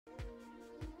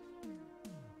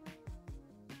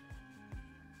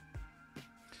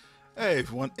Hey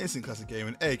everyone, Instant Classic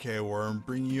Gaming, aka Warren,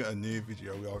 bringing you a new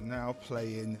video. We are now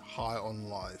playing High on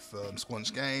Life.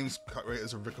 Squanch Games, cut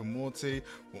raters of Rick and Morty.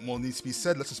 What more needs to be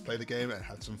said? Let's just play the game and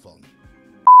have some fun.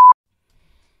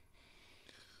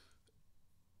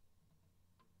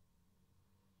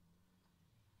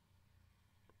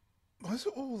 Why is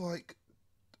it all like...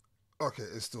 Okay,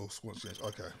 it's still Squanch Games,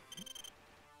 okay.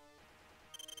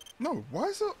 No, why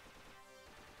is it...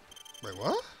 Wait,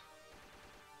 what?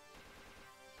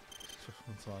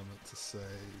 Time to save.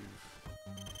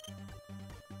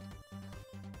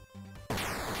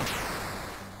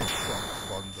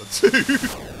 Thunder 2.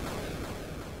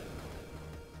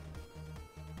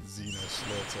 Xeno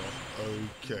Slaughter.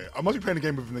 Okay. I must be playing a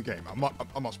game within the game. I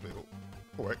must be. Oh,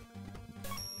 wait. What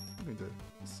can we do?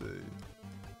 Let's see.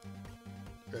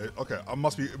 Okay, I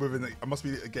must be within the, I must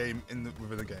be a game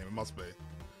within the game. It must be.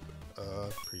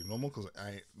 Pretty normal because I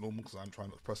ain't normal because I'm trying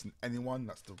not to press anyone.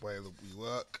 That's the way that we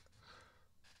work.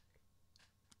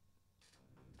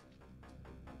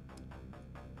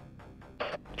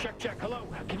 Check, check, hello,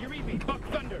 can you read me? Buck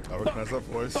Thunder! I recognize that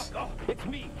voice. Buck, oh, it's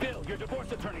me, Phil, your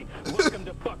divorce attorney. Welcome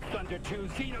to Buck Thunder 2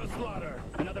 Xeno Slaughter.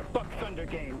 Another Buck Thunder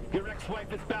game. Your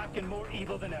ex-wife is back and more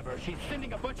evil than ever. She's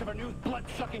sending a bunch of her new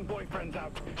blood-sucking boyfriends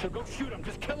out. So go shoot them,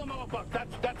 just kill them all, Buck.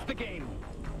 That's the game.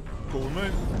 Cool with me.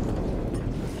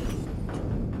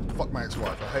 Fuck my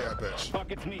ex-wife, I hate that bitch.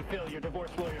 Buck, it's me, Phil, your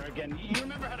divorce lawyer again. You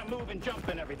remember how to move and jump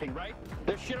and everything, right?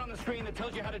 There's shit on the screen that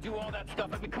tells you how to do all that stuff.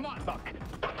 I mean, come on, Buck.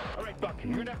 All right, Buck,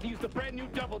 you're gonna have to use the brand new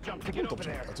double jump to get over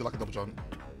there. I do like a double jump.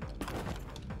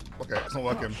 Okay, it's not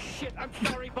working. Oh, shit, I'm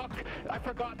sorry, Buck. I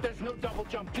forgot there's no double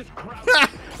jump, just crouch.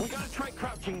 We gotta try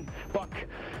crouching, Buck.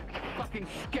 Fucking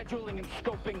scheduling and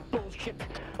scoping bullshit.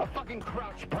 A fucking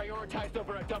crouch prioritized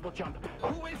over a double jump.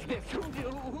 Who is this?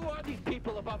 Who are these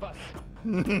people above us?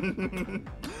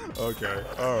 Okay,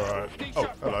 alright. Oh,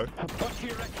 hello. A bunch of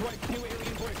your ex-wife's new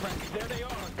alien boyfriends. There they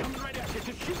are, coming right at you.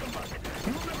 Just shoot them, Buck.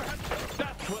 You remember how...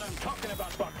 That's what I'm talking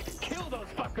about, Buck. Kill those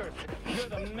fuckers. You're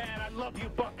the man. I love you,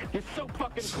 Buck. You're so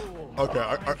fucking cool. Okay,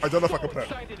 I don't know if I can play. I'm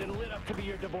so excited and lit up to be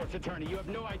your divorce attorney. You have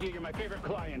no idea you're my favorite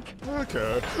client.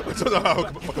 Okay, I don't know how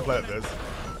I can play at this.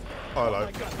 Oh, hello. Oh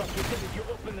my God, Buck, you did it. You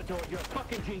opened the door. You're a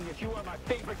fucking genius. You are my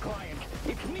favorite client.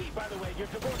 It's me, by the way, your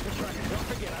divorce attorney. Don't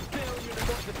forget, I'm Phil, your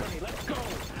divorce attorney. Let's go.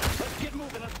 Let's get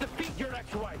moving. Let's defeat your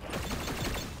ex-wife.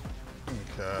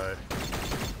 Okay.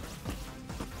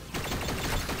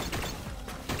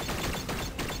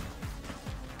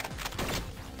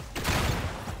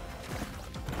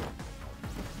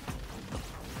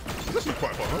 This is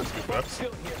quite fun. That's good for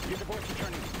Phil here, your divorce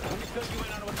attorney. Let me fill you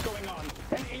in on what's going on.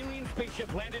 An alien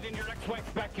spaceship landed in your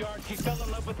ex-wife's backyard. She fell in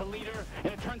love with the leader,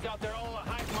 and it turns out they're all a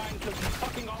hive mind, so she's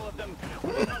fucking all of them.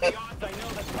 What are the odds? I know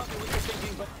that's probably what you're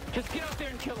thinking, but just get out there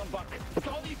and kill them, Buck. That's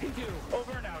all you can do.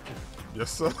 Over and out. Yes,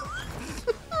 sir.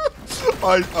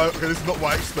 Okay, this is not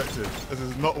what I expected. This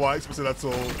is not what I expected at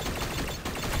all.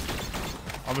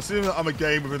 I'm assuming that I'm a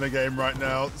game within a game right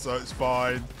now, so it's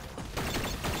fine.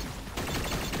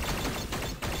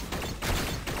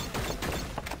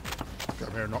 Okay,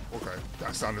 I'm hearing not. Okay,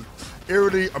 that sounded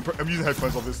eerily. I'm using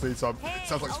headphones, obviously, so it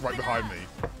sounds like it's right behind me.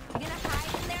 You gonna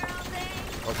hide in there all day?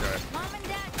 Okay. Mom and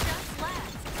Dad just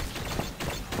left.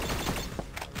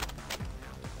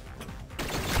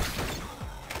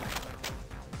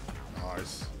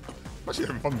 Nice. I'm actually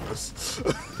having fun with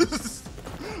this.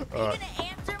 Are you gonna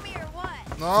answer me or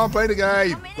what? No, I'm playing the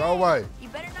game. Come in. Go away. You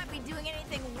better not be doing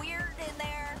anything weird in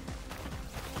there.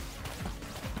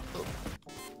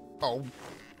 Oh.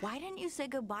 Why didn't you say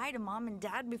goodbye to Mom and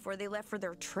Dad before they left for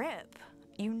their trip?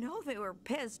 You know they were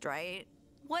pissed, right?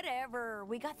 Whatever.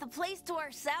 We got the place to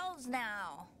ourselves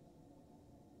now.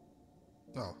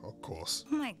 Oh, of course.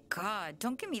 Oh my God,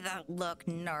 don't give me that look,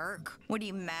 narc. What, are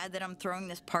you mad that I'm throwing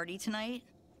this party tonight?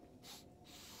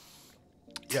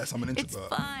 Yes, I'm an It's introvert.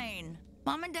 fine.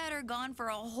 Mom and Dad are gone for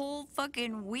a whole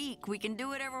fucking week. We can do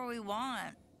whatever we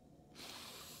want.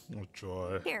 Oh,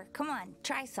 joy. Here, come on,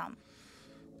 try some.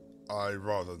 I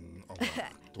rather than. Oh, do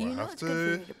You I know have it's good for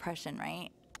your to? depression, right?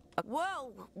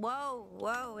 Whoa, whoa,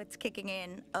 whoa, it's kicking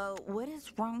in. What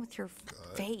is wrong with your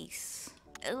face?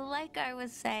 Like I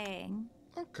was saying.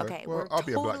 Okay, well, we're I'll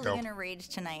be a black totally girl. in a rage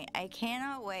tonight. I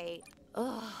cannot wait.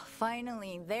 Ugh,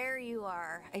 finally, there you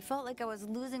are. I felt like I was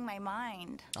losing my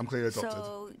mind. I'm clearly adopted.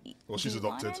 So, Well, she's do you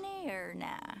want adopted. any or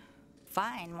nah?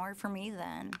 Fine, more for me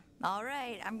then. All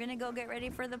right, I'm gonna go get ready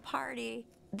for the party.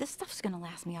 This stuff's gonna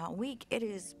last me all week. It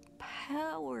is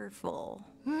powerful.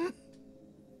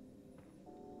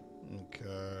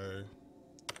 Okay.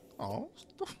 Oh,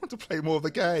 I want to play more of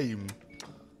the game.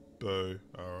 Boo.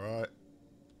 Alright.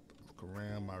 Look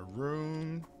around my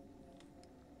room.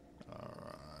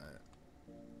 Alright.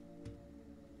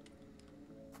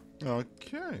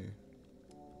 Okay.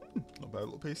 Not bad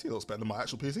little PC. Looks better than my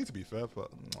actual PC, to be fair. But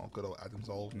good old Adam's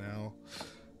old now.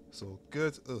 It's all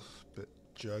good. Ugh, bit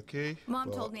jerky. Mom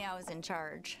but... told me I was in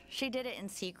charge. She did it in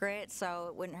secret so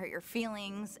it wouldn't hurt your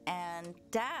feelings. And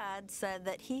Dad said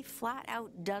that he flat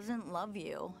out doesn't love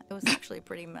you. It was actually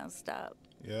pretty messed up.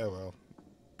 Yeah, well.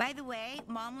 By the way,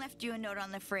 Mom left you a note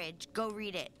on the fridge. Go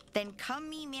read it. Then come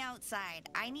meet me outside.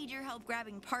 I need your help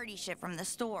grabbing party shit from the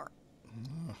store.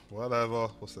 Whatever.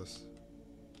 What's this?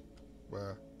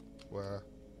 Where?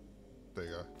 There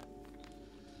you go.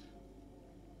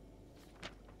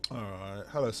 Alright.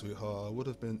 Hello, sweetheart. Would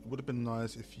have been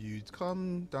nice if you'd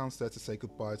come downstairs to say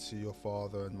goodbye to your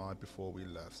father and I before we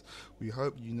left. We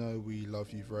hope you know we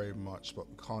love you very much, but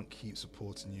we can't keep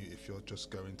supporting you if you're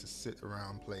just going to sit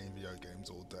around playing video games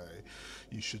all day.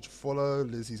 You should follow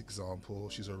Lizzie's example.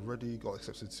 She's already got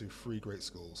accepted to 3 great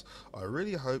schools. I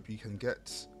really hope you can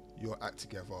get your act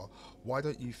together. Why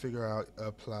don't you figure out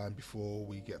a plan before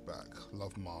we get back?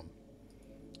 Love, Mom.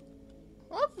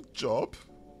 I have a job.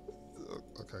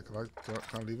 Okay, can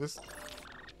I leave this?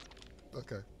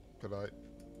 Okay,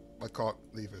 I can't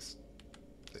leave this.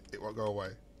 It won't go away.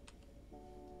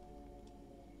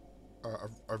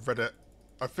 I've read it.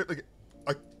 I think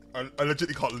like I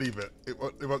legitimately can't leave it. It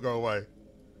won't go away.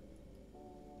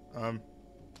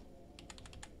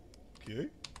 Okay,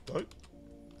 don't.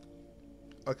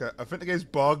 Okay, I think the game's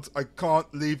bugged. I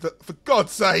can't leave it, for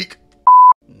God's sake!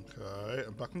 Okay,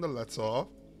 I'm back on the letter.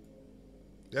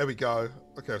 There we go.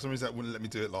 Okay, for some reason that wouldn't let me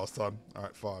do it last time.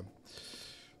 Alright, fine.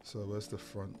 So where's the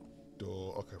front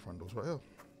door? Okay, front door's right here.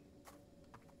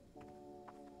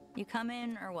 You come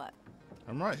in or what?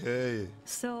 I'm right here.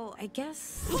 So, I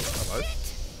guess... Hello?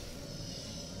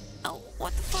 Oh,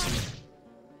 what the fuck?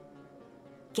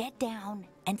 Get down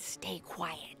and stay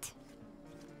quiet.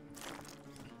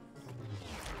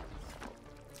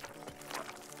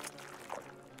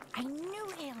 I knew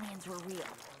aliens were real.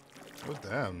 Oh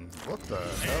damn, what the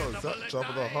hell is that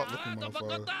Jabba the Hutt looking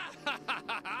motherfucker?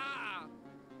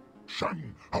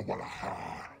 Shan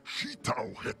awalaha,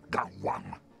 shitao het gawam,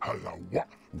 halawa,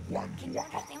 wan Can you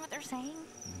understand what they're saying?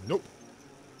 Nope.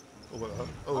 Oh, what the hell?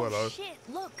 Oh, hello. Shit,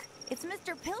 look, it's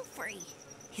Mr. Pilfrey.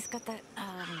 He's got that,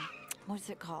 what's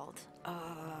it called?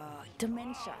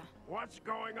 Dementia. What's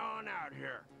going on out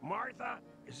here? Martha,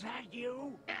 is that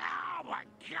you? Oh my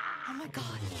god! Oh my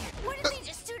god, what did they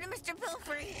just do to Mr.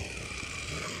 Pilfrey?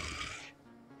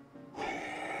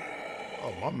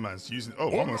 Oh, my man's using.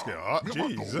 Oh, my man's getting hot.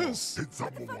 Jesus. It's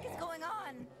What the fuck is going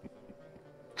on?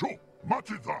 Cho,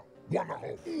 machiza,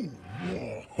 walaho.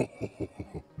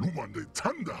 Lumande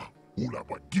tanda, ula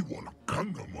bagiwa la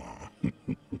kandama.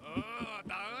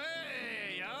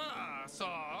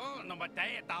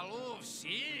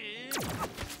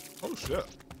 Oh, shit.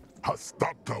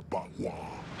 Hastata bawa.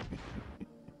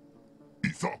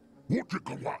 Isa,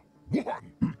 wotikawa,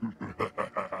 one.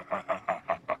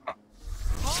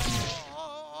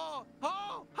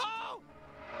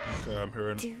 Okay, I'm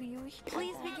hearing. Do you?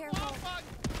 Please be careful.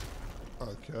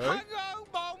 Okay.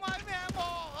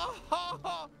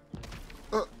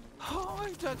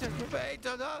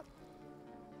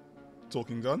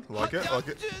 Talking gun. Like it. Like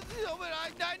it.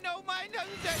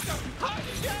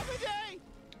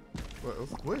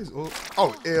 What is all?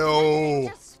 Oh, ew.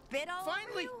 Just spit all Finally!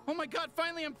 over you? Oh my god,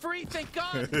 finally I'm free, thank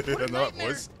God! I What a know that nightmare!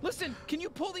 voice. Listen, can you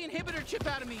pull the inhibitor chip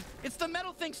out of me? It's the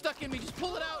metal thing stuck in me, just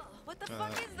pull it out! What the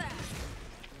fuck is that?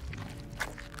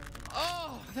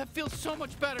 Oh, that feels so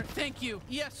much better, thank you.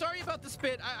 Yeah, sorry about the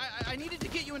spit. I needed to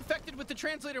get you infected with the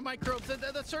translator microbes.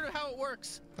 That's sort of how it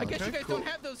works. I guess Okay, you guys cool. don't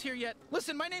have those here yet.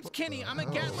 Listen, my name's Kenny. I'm a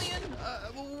Gatlian.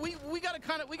 We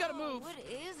gotta move. What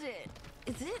is it?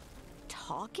 Is it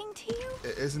talking to you?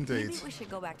 It is indeed. Maybe we should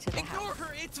go back to the Ignore house.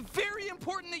 her. It's very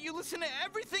important that you listen to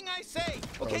everything I say.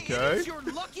 Okay? Okay. It is your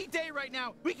lucky day right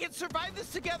now. We can survive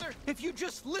this together if you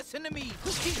just listen to me.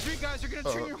 These 3 guys are gonna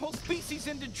turn your whole species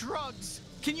into drugs.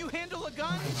 Can you handle a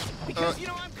gun? Because, you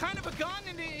know, I'm kind of a gun,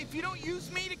 and if you don't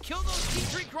use me to kill those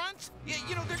T3 grunts,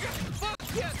 you know, they're gonna... Fuck,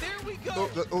 yeah, there we go.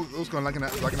 Who's going lagging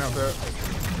out there? All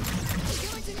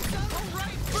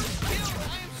right, first kill.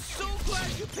 I am so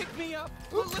glad you picked me up.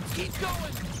 Well, let's keep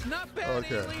going. Not bad,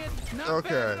 Okay. alien. Not Okay.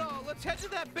 bad at all. Let's head to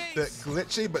that base. Bit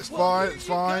glitchy, but it's Well, fine. here It's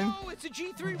you fine. go. It's a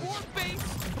G3 warp base.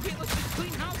 Okay, let's just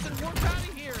clean house and warp out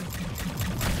of here.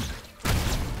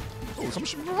 Oh, someone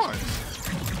should be behind.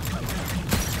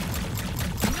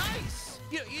 Nice.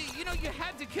 You know, you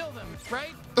had to kill them,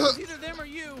 right? It was either them or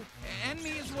you, and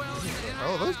me as well. And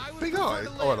Oh, those I would big prefer eyes.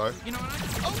 to Oh, live. hello. You know, and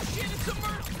oh shit, it's a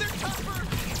merc. They're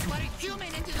tougher. Let a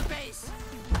human into the base.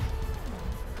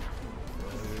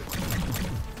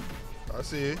 I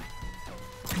see you.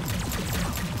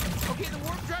 Okay, the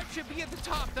warp drive should be at the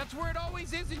top. That's where it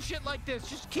always is in shit like this.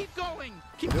 Just keep going.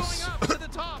 Keep going up to the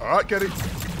top. All right, get it.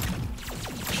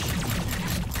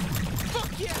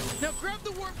 Fuck yeah! Now grab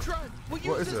the warp drive. We'll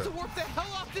What use is this it? to warp the hell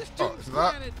off this Oh, doomed is that?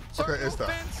 planet. Sorry, Okay, no it's that.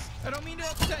 offense. I don't mean to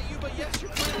upset you, but yes,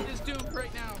 your planet is doomed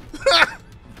right now.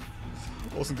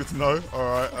 Awesome, good to know. All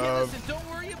right. Okay, listen, don't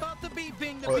worry about the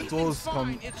beeping. The oh, the beeping's doors fine.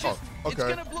 come- It's just, oh, it's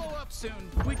okay. gonna blow up soon.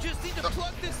 We just need to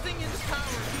plug this thing into power.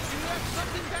 Do you have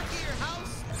something back at your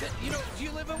house? That, you know, do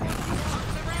you live in one of these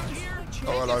blocks around here?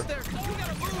 Oh, hello. There. We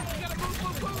gotta move. We gotta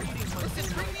move.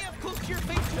 Listen, bring me up close to your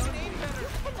face so I can aim better.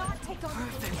 Perfect.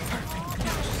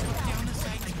 Now just look down the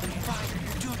sight and fire.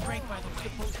 You're doing great, by the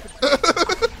way.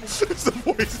 It's the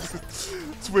voice.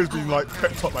 It's weird being like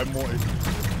pepped up by Morty.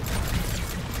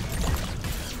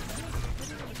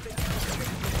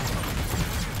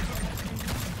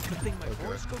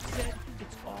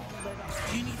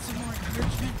 Do you need some more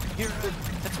encouragement? Here,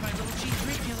 that's my little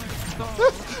G3 killer.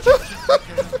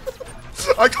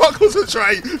 Oh, I can't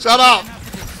concentrate. Shut up. enough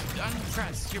of this.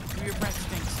 Undress. Your breath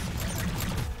stinks.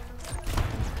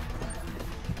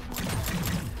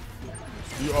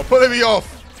 You are putting me off,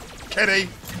 Kenny.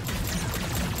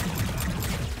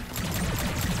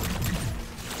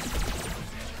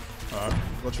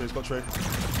 Alright, got tree.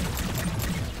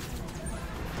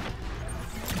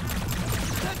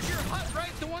 That's your hut,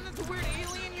 right? The one that the weird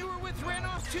alien you were with ran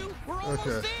off to? We're almost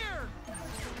Okay. there.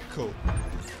 Cool.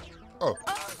 Oh,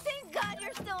 Oh, thank God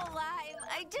you're still alive.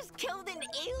 I just killed an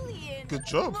alien. good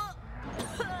job.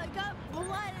 I got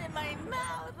blood in my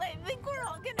mouth. I think we're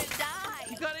all gonna die.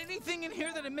 You got anything in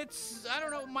here that emits, I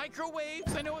don't know,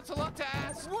 microwaves? I know it's a lot to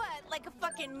ask. What? Like a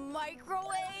fucking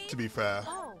microwave? To be fair.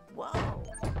 Oh, whoa.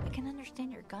 I can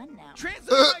understand your gun now.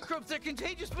 Transit microbes, they're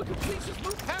contagious, but can we please just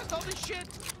move past all this shit?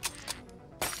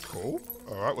 Cool.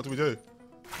 Alright, what do we do?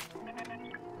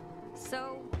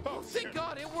 So, Oh, thank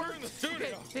God, it worked.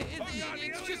 Okay,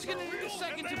 it's just gonna need a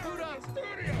second to boot up.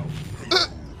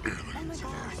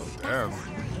 Damn.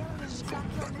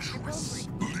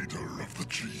 Leader of the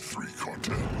G3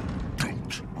 cartel.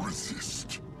 Don't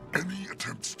resist. Any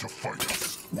attempts to fight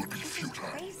us will be futile.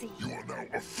 Crazy. You are now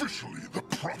officially the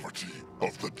property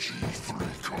of the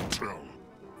G3 cartel.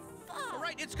 All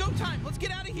right, it's go time. Let's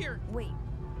get out of here. wait,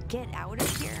 get out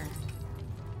of here?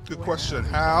 Good question.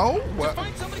 How? What?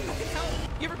 Find somebody who can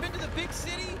help. You ever been to the big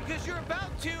city? Because you're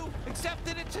about to, except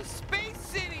that it's a space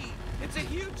city. It's a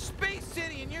huge space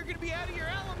city, and you're gonna be out of your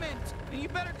element. And you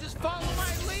better just follow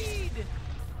my lead.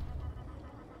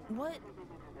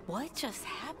 What just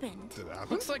happened? Did it happen?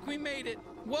 Looks like we made it.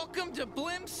 Welcome to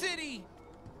Blim City.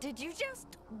 Did you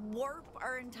just warp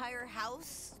our entire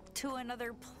house to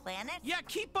another planet? Yeah,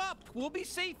 keep up. We'll be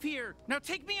safe here. Now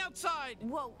take me outside.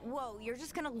 Whoa, you're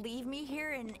just gonna leave me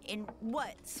here in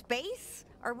what, space?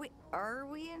 Are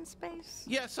we in space?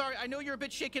 Yeah, sorry, I know you're a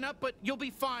bit shaken up, but you'll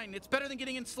be fine. It's better than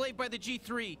getting enslaved by the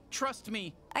G3. Trust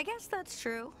me. I guess that's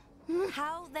true.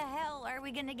 How the hell are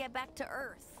we gonna get back to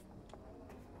Earth?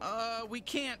 We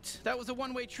can't. That was a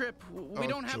one-way trip. We Oh,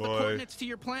 don't have the joy. coordinates to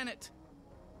your planet.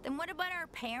 Then what about our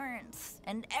parents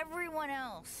and everyone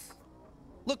else?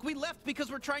 Look, we left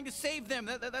because we're trying to save them.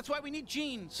 That's why we need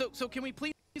Gene. So can we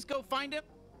please go find him?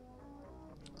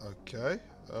 Okay.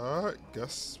 Alright,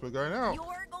 guess we're going out.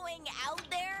 You're going out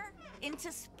there?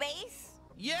 Into space?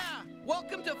 Yeah.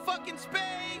 Welcome to fucking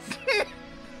space.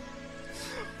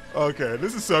 Okay,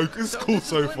 this is cool this is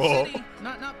so Blim far. City.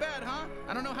 Not bad, huh?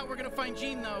 I don't know how we're gonna find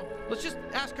Gene though. Let's just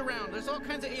ask around. There's all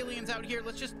kinds of aliens out here.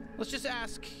 Let's just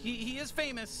ask. He is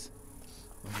famous.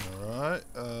 Alright,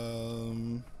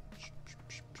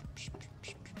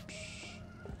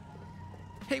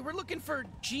 Hey, we're looking for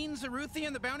Gene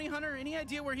Zaruthian, the bounty hunter. Any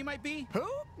idea where he might be? Who?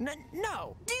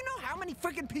 No. Do you know how many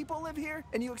freaking people live here?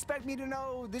 And you expect me to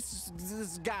know this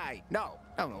guy? No,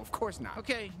 of course not.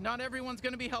 Okay, not everyone's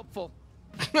gonna be helpful.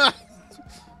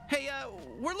 Hey,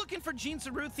 we're looking for Gene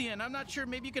Zaruthian. I'm not sure.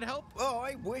 Maybe you could help? Oh,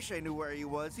 I wish I knew where he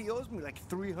was. He owes me like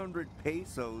 300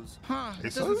 pesos. Huh, it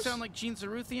doesn't Pesos? sound like Gene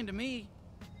Zaruthian to me.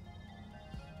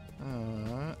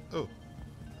 alright. Oh.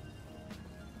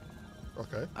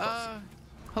 Okay.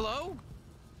 Hello?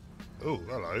 Oh,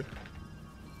 hello.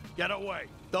 Get away.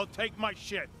 Don't take my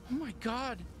shit. Oh my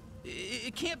god.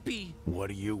 It can't be. What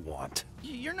do you want?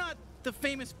 You're not the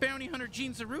famous bounty hunter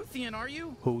Gene Zaruthian, are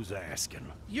you? Who's asking?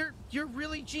 You're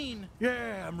really Gene.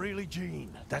 Yeah, I'm really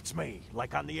Gene. That's me,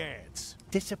 like on the ads.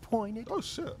 Disappointed? Oh,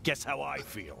 shit. Guess how I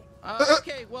feel.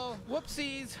 Okay, well,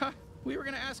 whoopsies. We were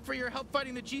gonna ask for your help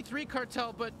fighting the G3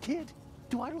 cartel, but Kid,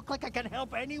 do I look like I can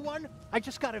help anyone? I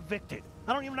just got evicted.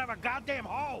 I don't even have a goddamn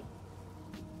home.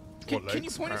 can you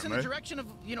legs, point us in the apparently. direction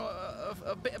of,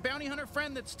 a bounty hunter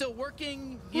friend that's still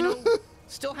working, you know,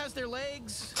 Still has their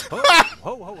legs. Ho,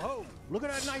 ho, ho. Look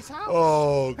at that nice house.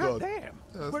 Oh, God God.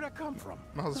 damn. Where'd that come from?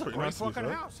 My house is That's a pretty great nice, to be fucking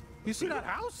fair. house. You see that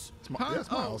house? It's my, Huh? yeah, it's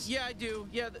my Oh, house. yeah, I do.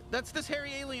 Yeah, that's this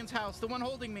hairy alien's house, the one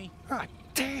holding me. God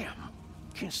damn.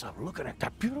 Can't stop looking at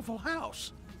that beautiful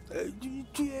house.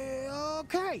 Yeah,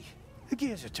 okay. The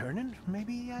gears are turning.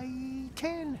 Maybe I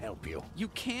can help you. You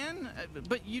can?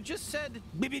 But you just said...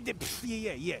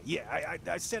 Yeah.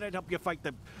 I said I'd help you fight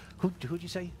the... Who'd you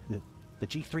say? The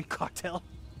G3 cartel?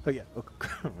 Oh, yeah. Oh,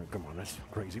 come on, that's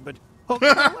crazy, but... Oh,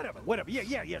 whatever.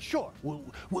 Yeah, sure.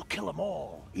 We'll kill them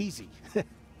all. Easy.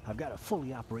 I've got a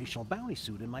fully operational bounty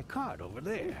suit in my cart over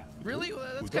there. Really?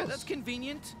 Well, that's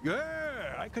convenient.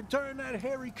 Yeah, I could turn that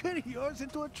hairy kid of yours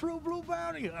into a true blue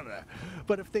bounty hunter.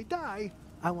 But if they die,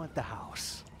 I want the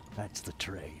house. That's the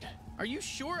trade. Are you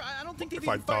sure? I don't think they've If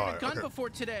I even fired die, a gun okay. before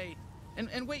today.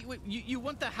 And wait, you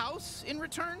want the house in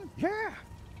return? Yeah,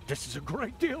 this is a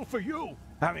great deal for you.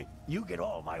 I mean, you get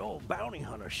all my old bounty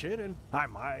hunter shit, and I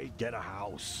might get a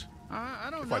house. I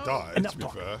don't If know. I die, Enough to be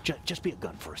talking. fair. Just be a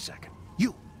gun for a second.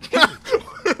 You,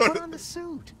 put on the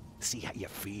suit. See how you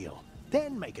feel.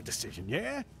 Then make a decision,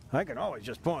 yeah? I can always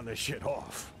just pawn this shit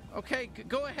off. Okay,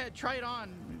 go ahead. Try it on.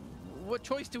 What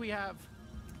choice do we have?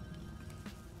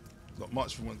 Not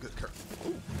much for one good character.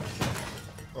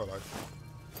 Oh, no.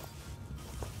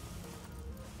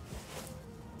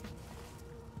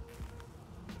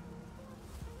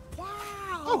 Wow.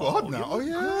 Oh, God, now. Oh,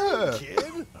 yeah.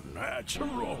 Kid,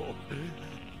 natural.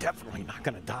 Definitely not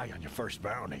gonna die on your first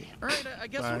bounty. All right, I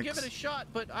guess we'll give Thanks. it a shot,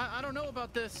 but I don't know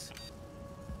about this.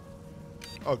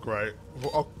 Oh, great.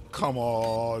 Oh, come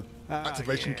on.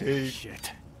 Activation key.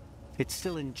 Shit. It's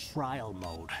still in trial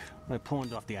mode. I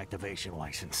pawned off the activation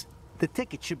license. The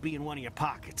ticket should be in one of your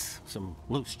pockets. Some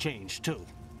loose change, too.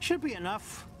 Should be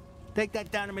enough. Take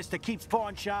that down to Mr. Keep's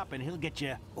pawn shop and he'll get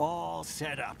you all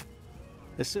set up.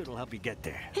 The suit will help you get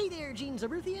there. Hey there, Gene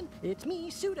Zaruthian. It's me,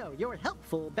 Pseudo, your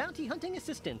helpful bounty hunting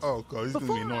assistant. Oh, God, he's gonna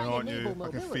be Before annoying, I aren't you? enable I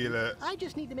can mobility, feel it. I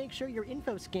just need to make sure your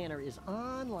info scanner is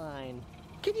online.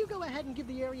 Can you go ahead and give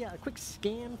the area a quick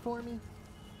scan for me?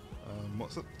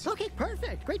 What's it? Okay,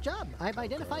 perfect. Great job. I've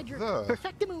identified your there.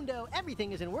 Perfectamundo.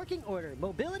 Everything is in working order.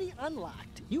 Mobility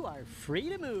unlocked. You are free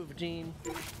to move, Gene.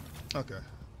 Okay.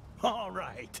 All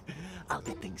right. I'll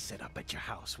get things set up at your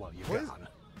house while you're What is- gone.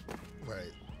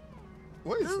 Wait.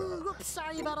 What is Ooh, that? oops,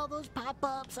 sorry about all those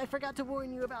pop-ups. I forgot to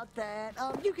warn you about that.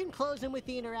 You can close them with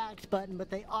the interact button, but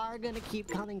they are going to keep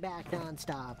coming back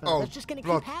nonstop. Oh, That's just going to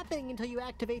blood. keep happening until you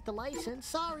activate the license.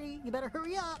 Sorry, you better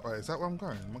hurry up. Wait, is that where I'm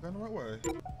going? Am I going the right way?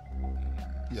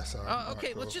 Yes, I am. Alright,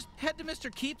 Okay, cool. let's just head to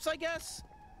Mr. Keeps, I guess.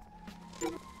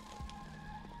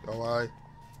 Go away.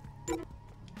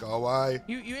 Go away.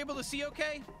 You able to see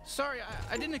okay? Sorry,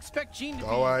 I didn't expect Gene to Go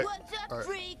be... away. What's up, Alright.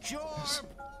 freak? Jorb,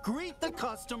 greet the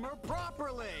customer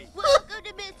properly. Welcome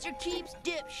to Mr. Keeps,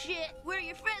 dipshit. We're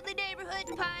your friendly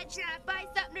neighborhood pawn shop. Buy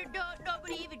something or don't,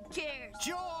 nobody even cares.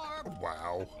 Jorb,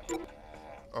 Wow.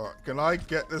 Alright, can I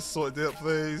get this sorted out,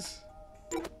 please?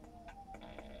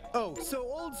 Oh, so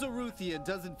old Zaruthian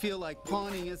doesn't feel like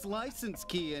pawning his license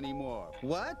key anymore.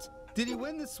 What? Did he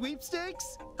win the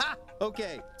sweepstakes? Ha!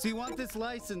 Okay, so you want this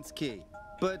license key.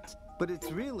 But it's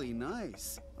really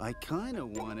nice. I kinda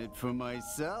want it for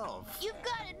myself. You've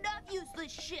got enough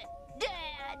useless shit,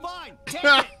 Dad. fine, take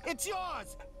it. It's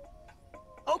yours.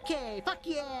 Okay, fuck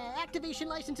yeah. Activation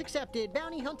license accepted.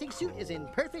 Bounty hunting suit is in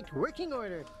perfect working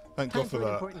order. Thank Time God for for an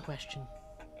that. important question.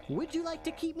 Would you like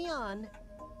to keep me on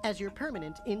as your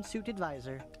permanent in-suit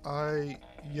advisor?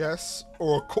 Yes,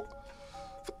 or for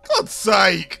God's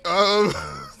sake!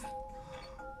 Yes.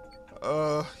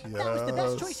 That was the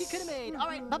best choice you could have made. All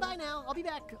right, bye-bye now. I'll be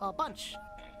back a bunch.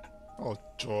 Oh,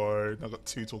 joy. I've got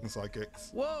 2 talking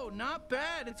sidekicks. Whoa, not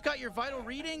bad. It's got your vital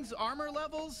readings, armor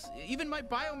levels, even my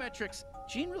biometrics.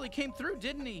 Gene really came through,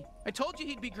 didn't he? I told you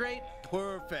he'd be great.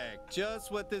 Perfect.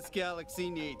 Just what this galaxy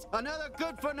needs. Another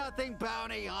good-for-nothing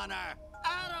bounty hunter.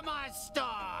 Out of my store!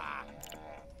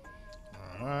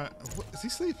 Alright. Is he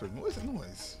sleeping? What is that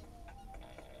noise?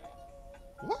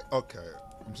 What? Okay.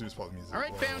 I'm assuming it's part of the music. All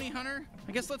right, Wow. bounty hunter.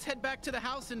 I guess let's head back to the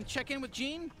house and check in with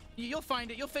Gene. You'll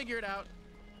find it. You'll figure it out.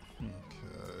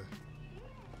 Okay.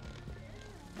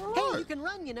 Hey, Alright. you can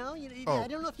run, you know. Oh. I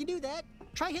don't know if you do that.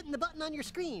 Try hitting the button on your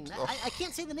screen. I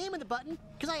can't say the name of the button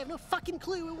because I have no fucking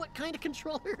clue what kind of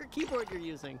controller or keyboard you're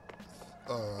using.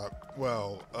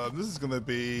 Well, this is going to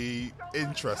be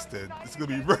interesting. It's going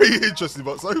to be very interesting,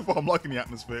 but so far I'm liking the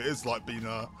atmosphere. It's like being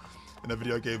in a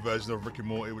video game version of Rick and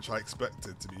Morty, which I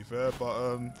expected, to be fair.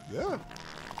 But, yeah.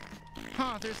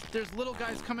 Huh, there's little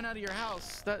guys coming out of your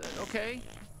house. That okay?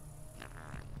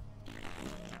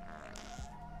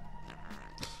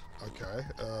 Okay.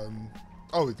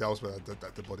 Oh, that was where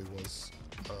the body was.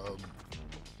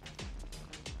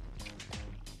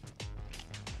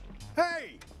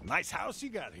 Hey, nice house you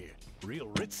got here. Real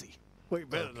ritzy. Way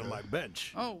better than my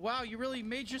bench. Oh, wow, you really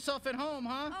made yourself at home,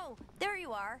 huh? Oh, there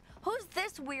you are. Who's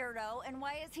this weirdo, and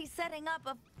why is he setting up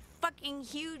a fucking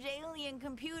huge alien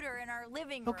computer in our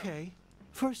living room? Okay,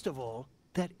 first of all,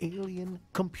 that alien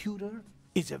computer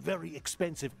is a very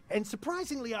expensive and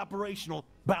surprisingly operational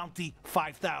Bounty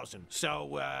 5000.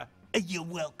 So, you're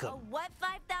welcome. A what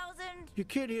 5,000? Your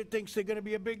kid here thinks they're gonna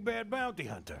be a big bad bounty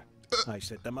hunter. I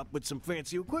set them up with some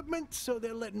fancy equipment, so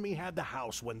they're letting me have the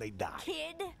house when they die.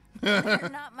 Kid? They're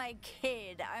not my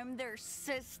kid. I'm their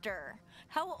sister.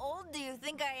 How old do you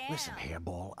think I am? Listen,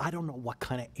 Hairball, I don't know what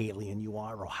kind of alien you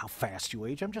are or how fast you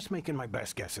age. I'm just making my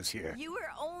best guesses here. You were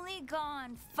only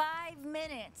gone 5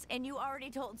 minutes, and you already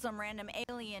told some random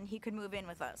alien he could move in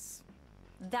with us.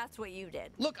 That's what you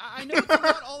did. Look, I know it's a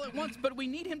lot all at once, but we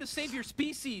need him to save your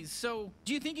species, so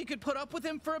do you think you could put up with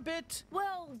him for a bit?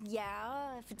 Well,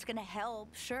 yeah, if it's gonna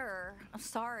help, sure. I'm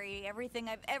sorry, everything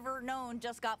I've ever known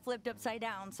just got flipped upside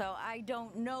down, so I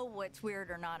don't know what's weird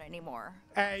or not anymore.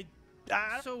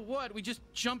 So what, we just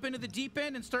jump into the deep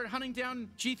end and start hunting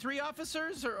down G3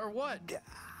 officers, or what?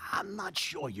 I'm not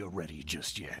sure you're ready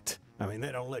just yet. I mean,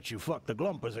 they don't let you fuck the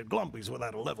Glumpers at Glumpies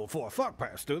without a level 4 fuck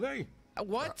pass, do they?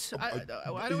 What?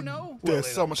 I don't know. There's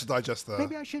so much to digest there.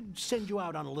 Maybe I should send you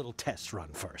out on a little test run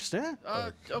first, eh?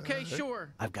 Okay, sure.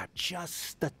 I've got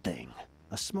just the thing.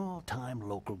 A small-time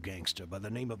local gangster by the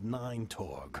name of Nine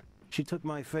Torg. She took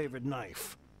my favorite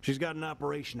knife. She's got an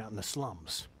operation out in the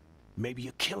slums. Maybe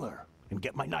you kill her and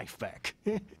get my knife back.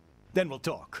 Then we'll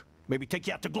talk. Maybe take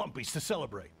you out to Glumpies to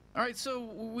celebrate. All right, so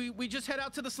we just head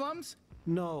out to the slums?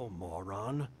 No,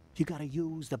 moron. You gotta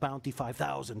use the Bounty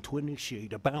 5000 to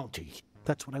initiate a bounty.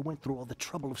 That's what I went through all the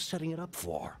trouble of setting it up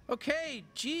for. Okay,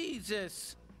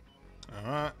 Jesus.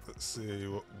 Alright, let's see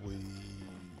what we...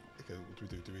 Okay, what do we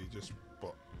do? Do we just...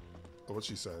 What? Oh, what's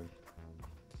she saying?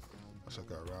 I shall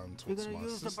go around towards my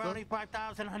sister. the Bounty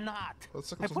 5000 or not?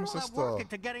 Let's I check put my all that sister. work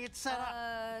into getting it set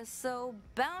up. So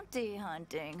bounty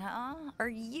hunting, huh? Are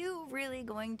you really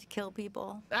going to kill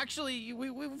people? Actually,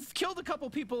 we've killed a couple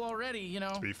people already, you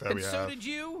know. To be fair, and we so have. did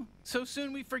you. So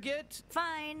soon we forget.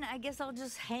 Fine, I guess I'll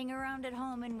just hang around at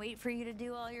home and wait for you to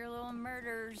do all your little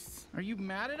murders. Are you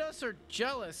mad at us or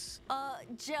jealous?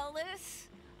 Jealous?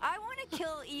 I want to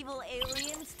kill evil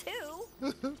aliens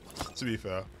too. To be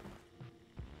fair.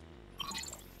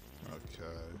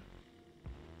 Okay.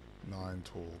 Nine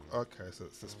Torg. Okay, so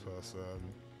it's this person.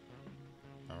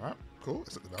 Alright, cool.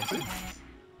 Is it the bounty?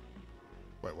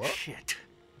 Wait, what? Shit.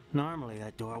 Normally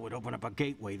that door would open up a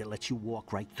gateway that lets you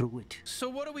walk right through it. So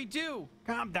what do we do?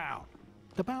 Calm down.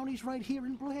 The bounty's right here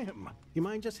in Blim. You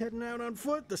mind just heading out on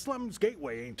foot? The slums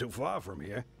gateway ain't too far from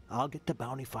here. I'll get the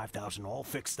Bounty 5000 all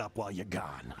fixed up while you're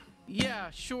gone. Yeah,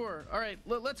 sure. All right,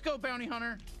 let's go, bounty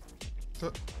hunter.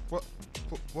 What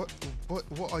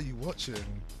are you watching?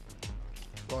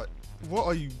 Like, what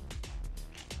are you...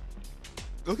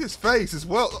 Look at his face as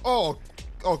well.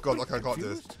 Oh god, like I got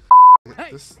this.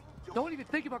 Hey, don't even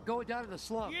think about going down to the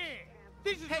slum. Hey,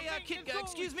 kid,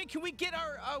 excuse me, can we get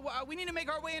our, we need to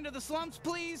make our way into the slums,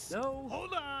 please? No.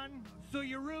 Hold on. So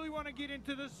you really want to get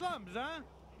into the slums, huh?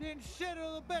 Then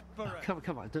settle a bet for us.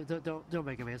 Come on, don't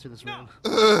make him answer this, man.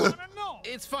 No.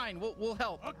 It's fine, we'll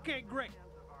help. Okay, great.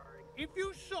 If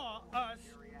you saw us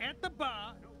at the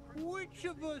bar, which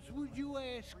of us would you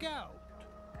ask out?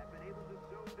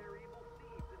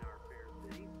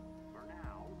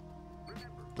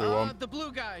 The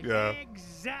blue guy. Yeah.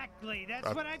 Exactly.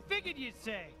 That's what I figured you'd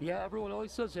say. Yeah, everyone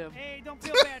always says him. Hey, don't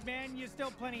feel bad, man. You're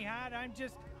still plenty hot. I'm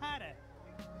just hotter.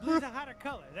 Blue's a hotter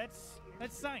color. That's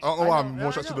science. I don't know why I'm more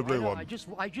attracted to the blue one.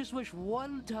 I just wish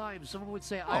one time someone would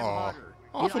say I'm hotter.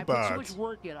 I feel I put bad. so much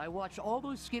work in. I watched all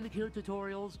those skincare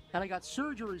tutorials, and I got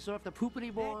surgery, so I don't have to poop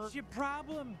anymore. That's your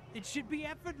problem. It should be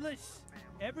effortless.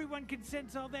 Everyone can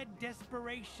sense all that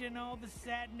desperation, all the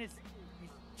sadness.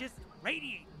 It's just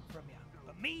radiating from you.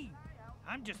 But me,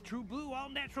 I'm just true blue, all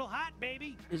natural hot,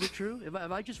 baby. Is it true?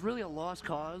 Am I just really a lost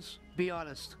cause? Be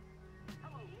honest.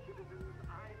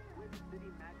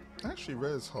 Actually,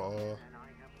 red's hotter.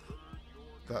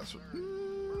 That's...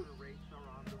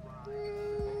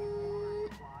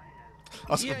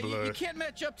 That's Yeah, blue. you can't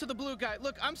match up to the blue guy.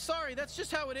 Look, I'm sorry, that's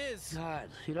just how it is. God,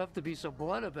 you don't have to be so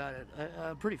blunt about it.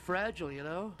 I'm pretty fragile, you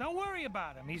know? Don't worry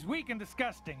about him. He's weak and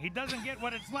disgusting. He doesn't get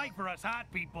what it's like for us hot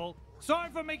people. Sorry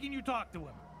for making you talk to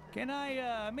him. Can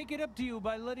I make it up to you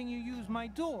by letting you use my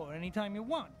door anytime you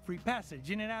want? Free passage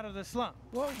in and out of the slum.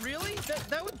 Well, really?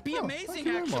 That would be amazing, thank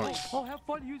you very actually. much. Oh, have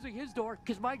fun using his door,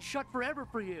 because mine's shut forever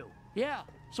for you. Yeah,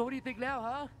 so what do you think now,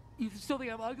 huh? You still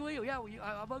think I'm ugly? Yeah, well,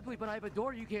 I'm ugly, but I have a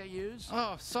door you can't use.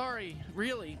 Oh, sorry,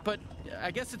 really, but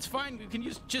I guess it's fine. We can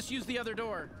just use the other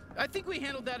door. I think we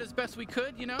handled that as best we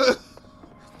could, you know?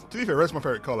 To be fair, red's my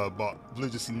favorite color, but blue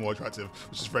just seemed more attractive,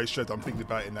 which is very strange. I'm thinking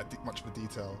about it in that much of a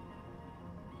detail.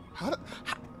 How did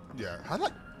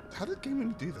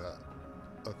Game do that?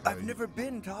 Okay. I've never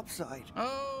been topside.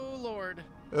 Oh, Lord.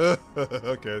 Okay,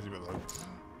 let's leave it alone.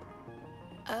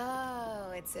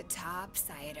 Oh, it's a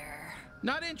topsider.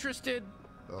 Not interested.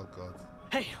 Oh, God.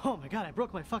 Hey, oh my God, I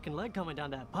broke my fucking leg coming down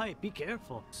that pipe. Be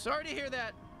careful. Sorry to hear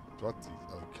that. Bloody,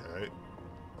 okay.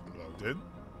 Loaded.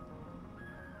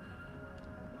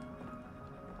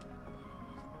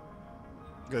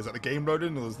 Okay, is that the game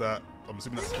loading, or is that... I'm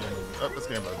assuming that's game loading. Oh, that's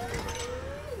game loading.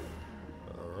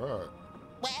 Alright.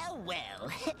 Well,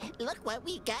 look what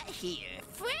we got here.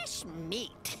 Fresh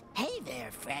meat. Hey there,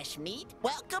 fresh meat.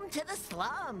 Welcome to the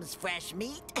slums, fresh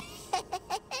meat.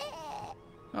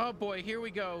 Oh boy, here we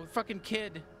go. Fucking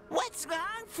kid. What's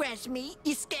wrong, fresh meat?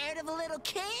 You scared of a little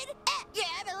kid? Yeah,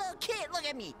 I'm a little kid. Look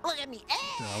at me. Look at me. Yeah,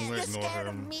 I'm gonna You're ignore scared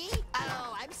him. of me?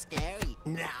 Oh, I'm scary.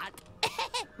 Not.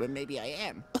 But maybe I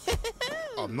am.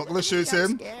 I'm not gonna shoot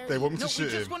him. They want me to shoot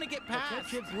we just him. want to get past.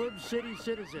 Attention, Slim City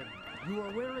citizen. You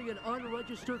are wearing an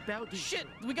unregistered bounty. Shit,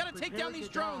 we gotta take down these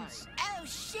drones. Oh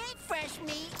shit, fresh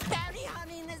meat. Bounty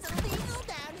hunting is illegal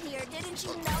down here. Didn't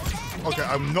you know that? Okay,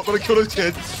 I'm not gonna kill this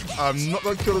kid. I'm not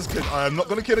gonna kill this kid. I am not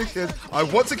gonna kill the kid. I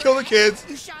want to kill the kid.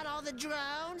 You shot all the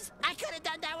drones? I could have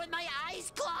done that with my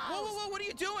eyes closed. Whoa, what are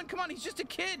you doing? Come on, he's just a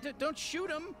kid. Don't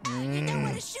shoot him. You don't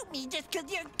want to shoot me just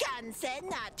because your gun said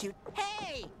not to.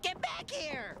 Hey, get back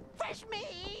here. Fresh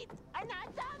meat. I'm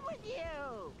not done with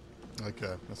you.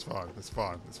 Okay, that's fine. That's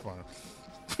fine. That's fine.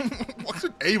 I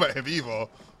shouldn't aim at him either.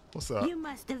 What's that? You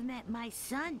must have met my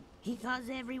son. He calls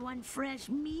everyone fresh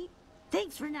meat.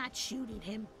 Thanks for not shooting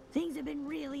him. Things have been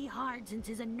really hard since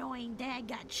his annoying dad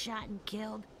got shot and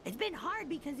killed. It's been hard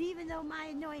because even though my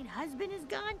annoying husband is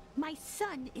gone, my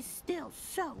son is still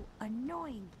so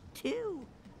annoying too.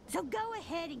 So go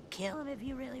ahead and kill him if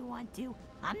you really want to.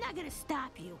 I'm not gonna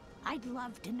stop you. I'd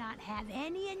love to not have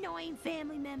any annoying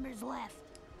family members left.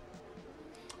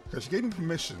 Okay, she gave me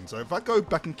permission, so if I go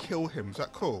back and kill him, is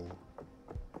that cool?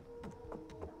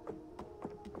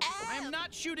 I am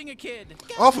not shooting a kid.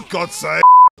 Oh, for God's sake!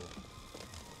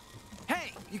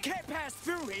 Hey, you can't pass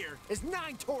through here. It's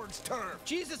 9 towards turf.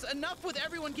 Jesus, enough with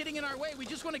everyone getting in our way. We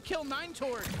just want to kill 9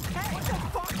 Tord. Hey, what the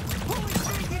fuck? Holy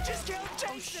shit, you just killed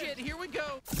Jason. Oh shit, here we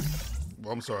go.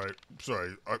 Well, I'm sorry.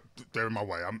 Sorry, they're in my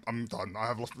way. I'm done. I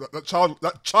have lost that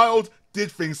child did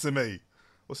things to me.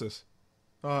 What's this?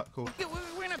 Alright, cool. We're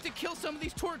gonna have to kill some of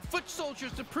these Tord foot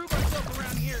soldiers to prove ourselves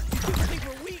around here. These people think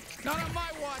we're weak. Not on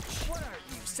my watch. What are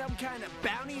you, some kind of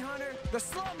bounty hunter? The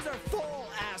slums are full,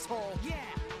 asshole. Yeah,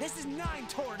 this is 9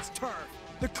 towards turf.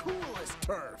 The coolest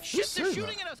turf. Shit, they're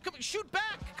shooting at us. Come on, shoot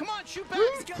back. Come on, shoot back.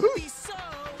 It's gonna be so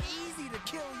easy to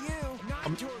kill you.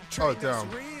 9 toward train is down.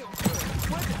 real good.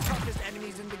 We're the toughest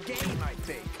enemies in the game, I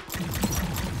think.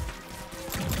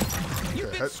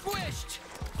 You've been squished.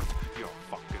 You're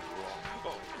fucking wrong.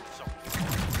 Oh, so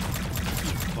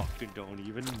you fucking don't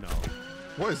even know.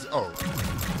 What is... Oh.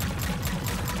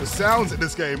 The sounds in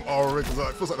this game are... Because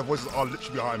it feels like the voices are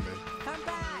literally behind me. Come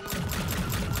back.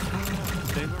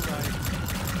 They were right.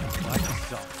 Like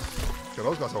sucks. Okay,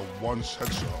 those guys are one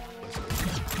headshot.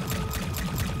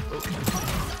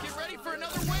 Get ready for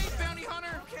another wave, bounty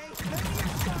hunter. Okay, maybe you're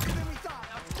stronger than we thought.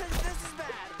 This is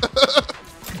bad.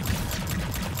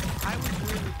 I was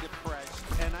really depressed,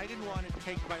 and I didn't want to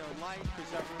take my own life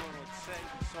because everyone would say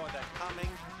we saw that coming.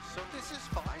 So this is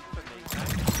fine for me.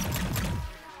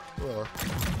 Well.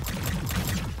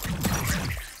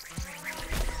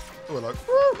 Oh, like,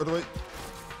 woo, by the way.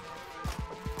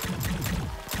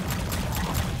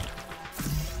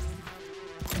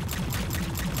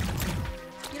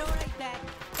 You know what I bet?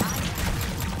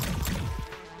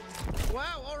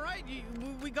 Wow, all right,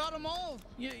 we got them all.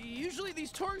 Usually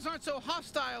these Torgs aren't so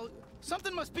hostile.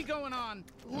 Something must be going on.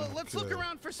 Let's look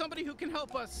around for somebody who can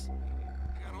help us.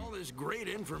 Got all this great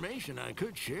information I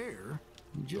could share.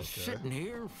 Just sitting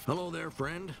here. Hello there,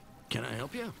 friend. Can I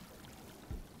help you?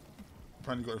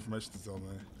 Apparently got information to tell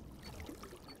me.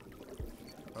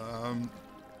 What are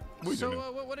you So,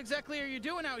 doing? what exactly are you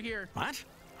doing out here? What?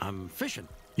 I'm fishing.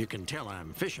 You can tell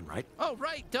I'm fishing, right? Oh,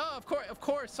 right, duh, of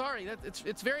course, sorry.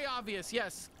 It's very obvious,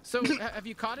 yes. So, have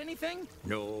you caught anything?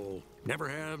 No, never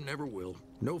have, never will.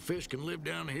 No fish can live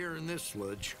down here in this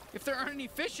sludge. If there aren't any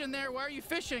fish in there, why are you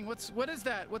fishing? What is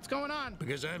that? What's going on?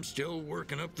 Because I'm still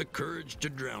working up the courage to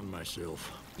drown myself.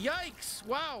 Yikes,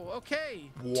 wow, okay.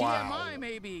 Wow. TMI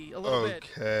maybe, a little bit.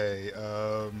 Okay,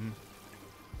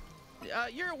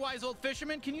 you're a wise old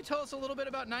fisherman. Can you tell us a little bit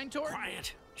about Nine Torg?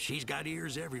 Quiet. She's got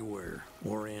ears everywhere,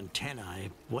 or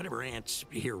antennae, whatever Ant's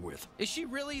here with. Is she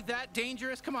really that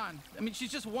dangerous? Come on. I mean,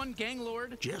 she's just one gang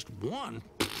lord. Just one?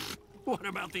 What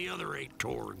about the other 8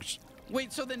 Torgs?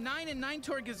 Wait, so the 9 and 9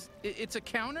 Torg it's a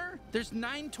counter? There's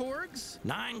 9 Torgs?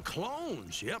 9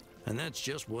 clones, yep. And that's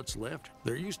just what's left.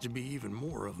 There used to be even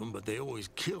more of them, but they always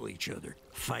kill each other,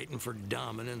 fighting for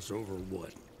dominance over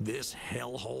what? This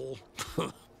hellhole?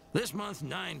 This month,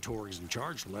 9 Torgs in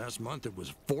charge. Last month, it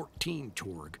was 14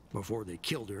 Torg before they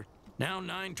killed her. Now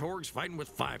 9 Torgs fighting with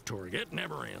 5 Torg. It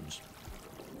never ends.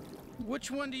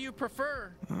 Which one do you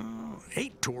prefer?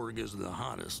 8 Torg is the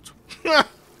hottest.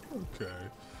 Okay.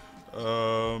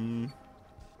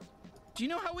 Do you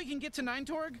know how we can get to 9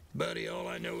 Torg? Buddy, all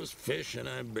I know is fish, and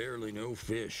I barely know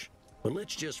fish. But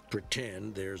let's just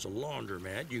pretend there's a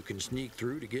laundromat you can sneak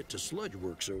through to get to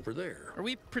Sludgeworks over there. Are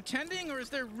we pretending, or is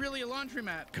there really a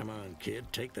laundromat? Come on, kid,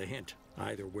 take the hint.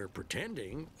 Either we're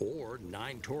pretending, or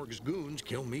 9 Torg's goons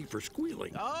kill me for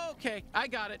squealing. Okay, I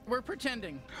got it. We're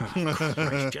pretending.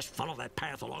 Christ, just follow that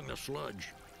path along the sludge.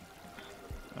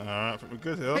 Alright, we're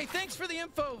good here. Hey, thanks for the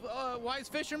info, wise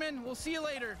fisherman. We'll see you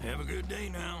later. Have a good day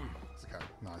now. Okay,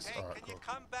 nice. Hey, Alright, can cool. you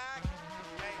come back?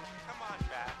 Hey, come on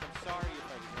back. I'm sorry if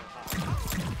I was a little hot.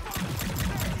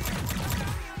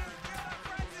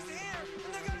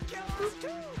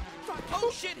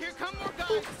 Oh shit, here come more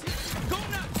guys. Go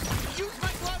nuts. Use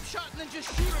my glove shot and then just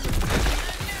shoot them.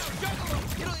 And now, juggle them.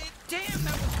 Damn,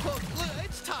 that was close. Look,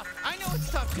 it's tough. I know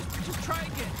it's tough. Just try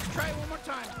again. Just try it one more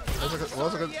time.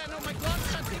 Yeah, no, my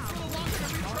glove shot takes a little longer to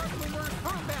recharge when we're in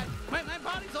combat. My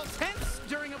body's all tense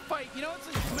during a fight. You know, it's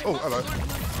my hello.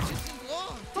 just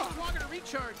takes longer to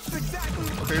recharge. Exactly.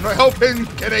 Okay, you're not helping,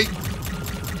 Kenny.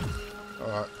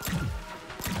 Alright.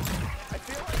 I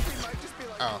feel like we might just be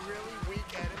like really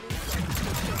weak enemies, like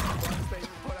the ones they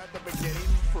put at the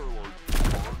beginning for like.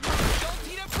 Don't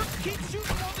heat up. Keep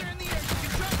shooting while they're in the air. You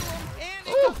can juggle them, and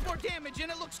it does more damage,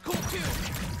 and it looks cool too.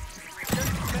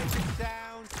 Just make it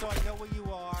down so I know where you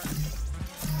are.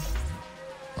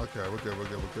 Okay, we're good, we're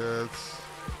good, we're good.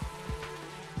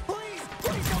 Please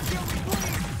don't kill me,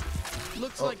 please.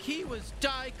 Looks like he was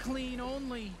die clean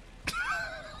only.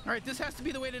 All right, this has to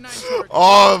be the way to 9 Torg.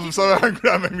 Oh, I'm so angry,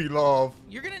 that made me laugh.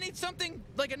 You're gonna need something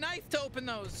like a knife to open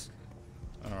those.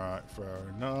 Alright, fair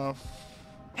enough.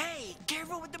 Hey,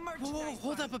 careful with the merchandise. Whoa,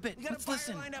 hold up a bit. We got Let's a fire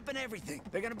listen. line up and everything.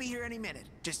 They're gonna be here any minute.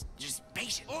 Just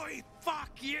patient. Oi,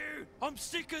 fuck you! I'm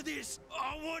sick of this.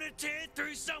 I want to tear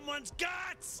through someone's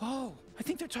guts. Oh, I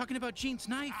think they're talking about Gene's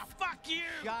knife. Fuck you!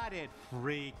 Got it,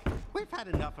 freak. We've had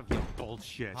enough of your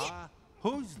bullshit.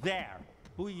 Who's there?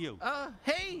 Who are you?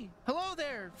 Hey, hello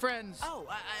there, friends. Oh,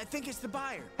 I think it's the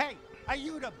buyer. Hey, are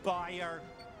you the buyer?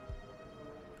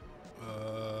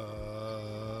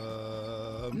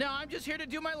 No, I'm just here to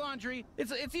do my laundry.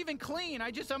 It's even clean.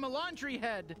 I'm a laundry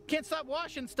head. Can't stop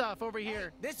washing stuff over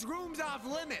here. This room's off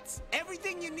limits.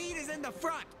 Everything you need is in the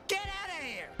front. Get out of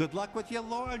here. Good luck with your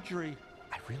laundry.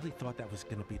 I really thought that was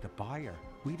going to be the buyer.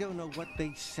 We don't know what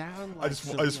they sound like,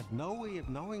 so we have no way of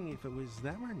knowing if it was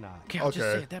them or not. Okay, I'll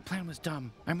just say it. That plan was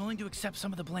dumb. I'm willing to accept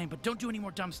some of the blame, but don't do any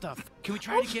more dumb stuff. Can we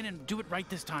try it again and do it right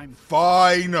this time?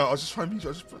 Fine. I was just trying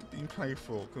to be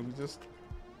playful. Can we just...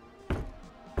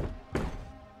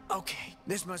 Okay,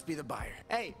 this must be the buyer.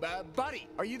 Hey, buddy,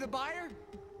 are you the buyer?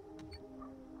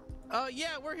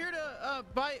 Yeah, we're here to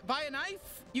buy a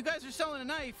knife. You guys are selling a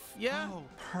knife, yeah? Oh,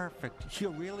 perfect.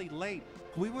 You're really late.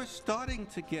 We were starting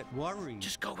to get worried.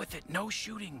 Just go with it. No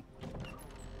shooting.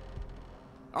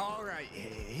 All right,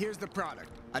 here's the product.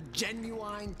 A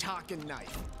genuine talking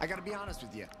knife. I gotta be honest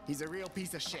with you, he's a real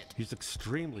piece of shit. He's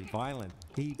extremely violent.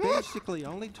 He basically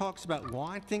only talks about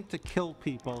wanting to kill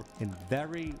people in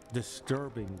very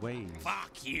disturbing ways.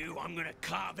 Fuck you, I'm gonna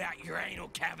carve out your anal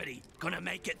cavity. Gonna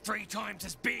make it 3 times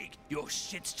as big. Your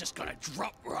shit's just gonna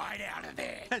drop right out of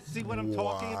there. See what I'm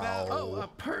talking about? Oh,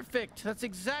 perfect. That's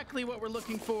exactly what we're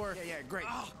looking for. Yeah, great.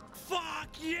 Oh, fuck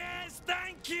yes,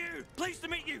 thank you. Pleased to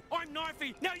meet you. I'm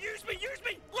Knifey. Now use me.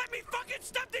 Let me fucking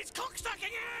stop these cocksucking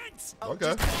ants.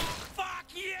 Okay. Fuck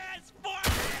yes,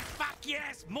 fuck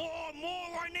yes. More.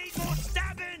 I need more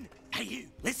stabbing. Hey you,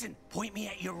 listen. Point me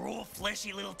at your raw,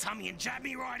 fleshy little tummy and jab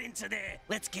me right into there.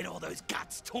 Let's get all those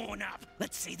guts torn up.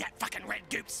 Let's see that fucking red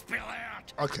goop spill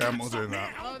out. Okay, I'm not doing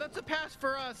that. Oh, that's a pass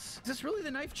for us. Is this really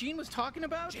the knife Gene was talking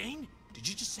about? Gene? Did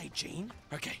you just say Gene?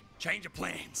 Okay, change of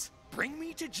plans. Bring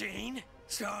me to Gene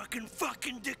so I can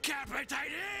fucking decapitate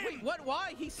him! Wait, what?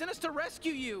 Why? He sent us to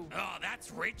rescue you. Oh, that's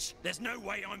rich. There's no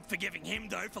way I'm forgiving him,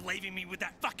 though, for leaving me with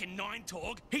that fucking 9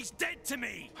 Torg. He's dead to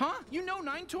me! Huh? You know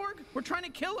 9 Torg? We're trying to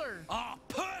kill her. Oh,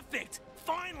 perfect!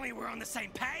 Finally, we're on the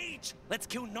same page. Let's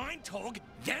kill Ninetorg,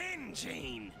 then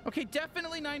Gene. Okay,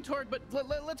 definitely Ninetorg, but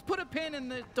let's put a pin in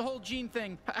the whole Gene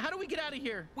thing. How do we get out of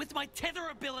here? With my tether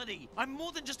ability. I'm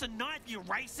more than just a knife, you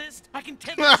racist. I can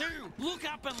tether too. Look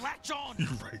up and latch on. You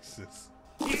racist.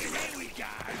 Yeah, there we go.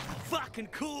 Fucking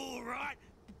cool, right?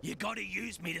 You gotta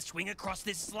use me to swing across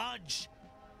this sludge.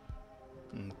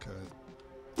 Okay.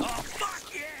 Oh, fuck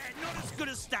yeah! Not as good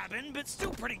as stabbing, but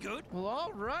still pretty good. Well,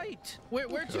 all right. Where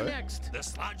to next? The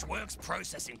Sludge Works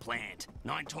processing plant.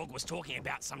 Ninetorg was talking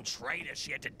about some traitor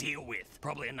she had to deal with.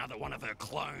 Probably another one of her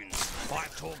clones.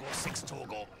 5-Torg or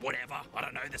 6-Torg or whatever. I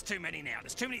don't know. There's too many now.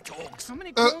 There's too many Torgs. How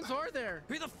many clones are there?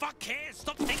 Who the fuck cares?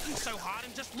 Stop thinking so hard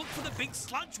and just look for the big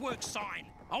Sludge Works sign.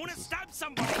 I want to stab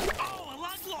somebody. Oh, a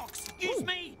lug locks. Use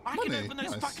me. I can open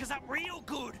those fuckers up real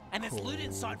good. And there's loot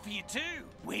inside for you too.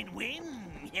 Win-win.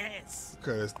 Yes.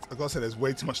 Okay, I gotta say, there's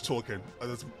way too much talking.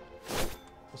 What's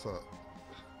that?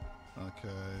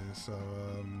 Okay, so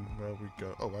where we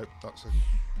go? Oh wait, that's it.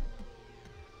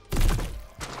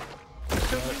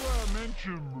 Can you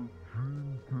mention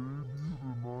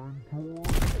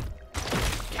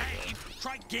Dave,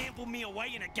 try gamble me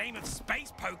away in a game of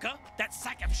space poker. That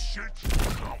sack of shit.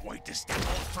 Can't wait to stab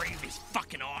all 3 of his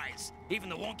fucking eyes. Even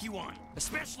the wonky one.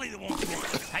 Especially the wonky one.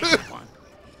 Hate that one.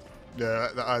 Yeah,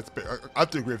 that eye's a bit. I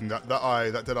do agree with him. That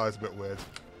dead eye is a bit weird.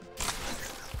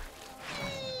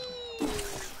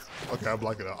 Okay, I'm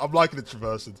liking it. I'm liking the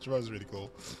traversing. The traverse is really cool.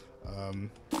 Oh,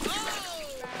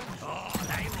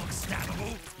 they look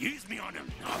stabbable. Use me on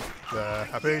them.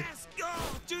 Happy? Yes, go.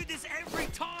 Do this every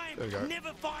time. There you go.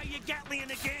 Never fire your Gatlian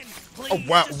again. Please. Oh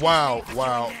wow! Just Wow!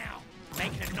 Wow!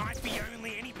 Make it a knife be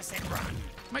only 80% run.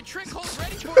 My trick hole's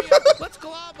ready for you. Let's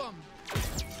glob them.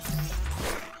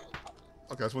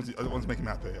 Okay, I want to make him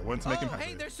happy. I want to make him happy.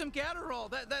 Hey, there's some Gatterall.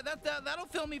 That'll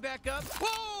fill me back up.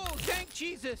 Whoa! Thank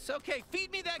Jesus. Okay,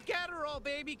 feed me that Gatterall,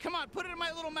 baby. Come on, put it in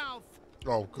my little mouth.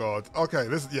 Oh God. Okay,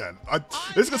 this is this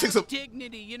is gonna take some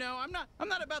dignity. You know, I'm not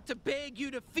about to beg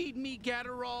you to feed me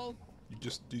Gatterall. You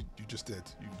just did.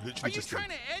 You literally Are you just trying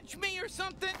did. to edge me or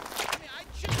something? I mean, I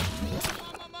just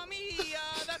Mamma mia,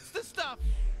 that's the stuff.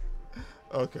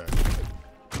 Okay.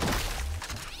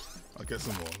 I'll get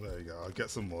some more. There you go. I'll get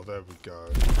some more. There we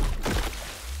go.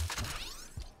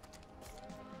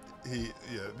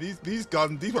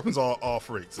 These weapons are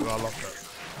freaks, and I love that.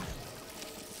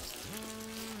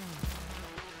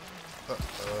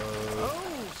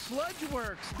 Oh, Sludge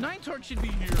Works. Ninetorg should be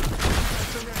here.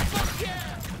 Fuck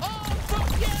yeah! Oh, fuck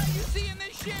yeah! You seeing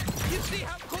this shit? You see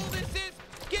how cool this is?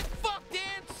 Get fucked,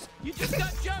 Ants! You just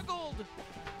got juggled.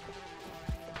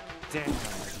 Damn, I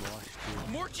lost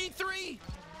you. More G3.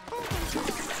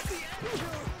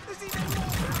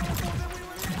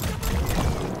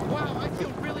 Wow, I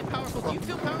feel really powerful. Do you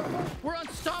feel powerful? We're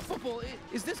unstoppable.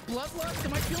 Is this bloodlust?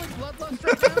 Am I feeling bloodlust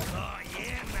right now? Oh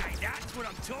yeah, mate, that's what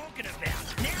I'm talking about.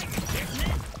 Now you're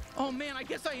getting it. Oh man, I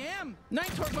guess I am.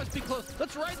 Ninetorg must be close.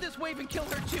 Let's ride this wave and kill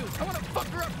her too. I want to fuck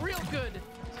her up real good.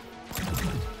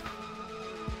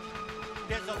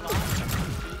 There's a lot of them.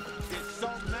 There's so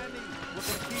many. We're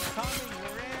gonna keep coming.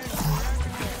 We're in.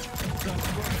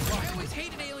 I always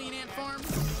hated Alien Ant Farm.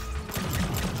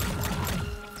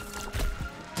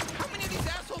 How many of these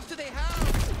assholes do they have?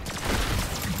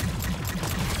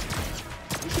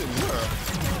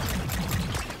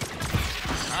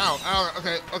 Ow! Ow!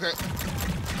 Okay! Okay!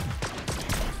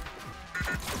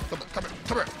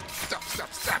 Come here!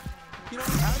 Stop! You know,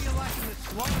 how are you liking the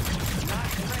slug? Not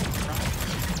great, right?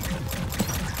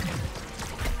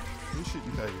 You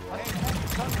shouldn't tell you what.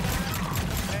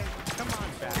 Hey, come on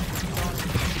back.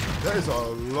 That is a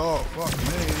lot. Fuck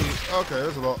me. Okay,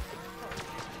 there's a lot.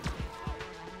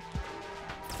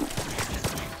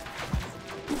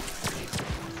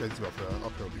 Okay, up there.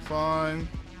 Up there will be fine.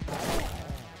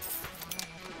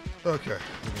 Okay.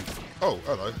 Oh,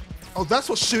 hello. Oh, that's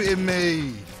what's shooting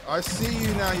me. I see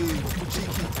you now, you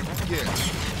cheeky git.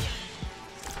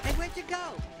 Hey, where'd you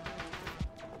go?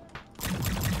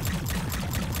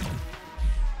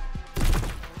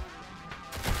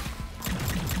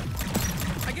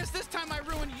 I guess this time I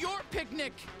ruined your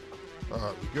picnic.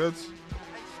 Alright, we good? Stay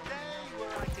where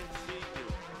I can see you.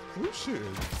 Who's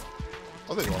shooting?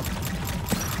 Oh, there you are.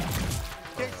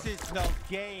 This is no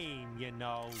game, you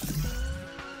know.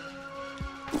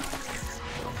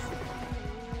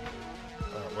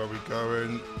 Where we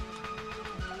going?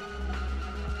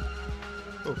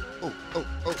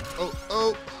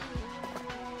 Oh.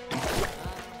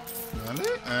 Nanny,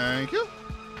 thank you.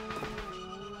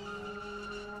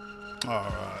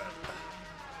 Alright.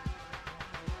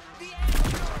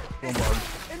 One more.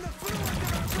 In the fluid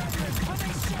that are brethren, for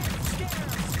they shed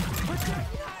scares. Protect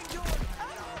Nigel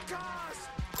at all costs.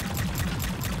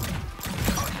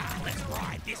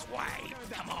 Right, this way.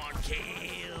 Come on,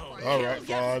 kill. All right,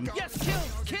 fine. Yes,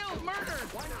 kill, murder.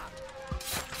 Why not?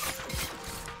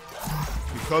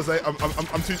 Because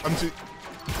I'm too.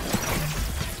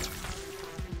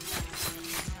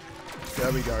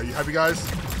 There we go. You happy, guys?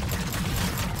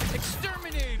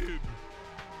 Exterminated.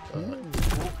 Okay.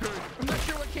 I'm not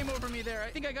sure what came over me there. I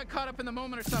think I got caught up in the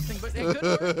moment or something. But hey, good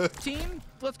work, team.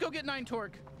 Let's go get 9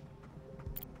 Torg.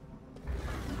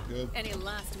 Good. Any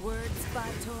last words,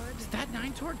 5 Torg? Is that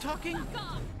 9 Torg talking? Fuck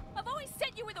off! I've always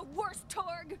said you were the worst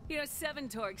Torg. You know, 7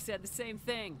 Torg said the same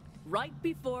thing. Right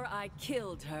before I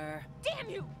killed her. Damn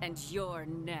you! And you're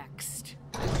next.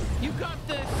 You got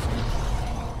this.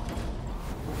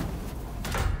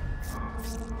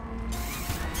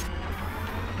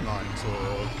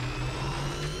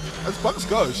 As Bugs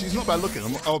go, she's not bad looking.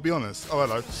 I'll be honest. Oh,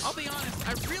 hello. I'll be honest.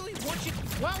 I really want you.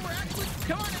 Well, we're actually.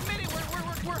 Come on, admit it.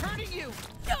 We're hurting you.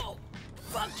 No!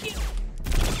 Fuck you!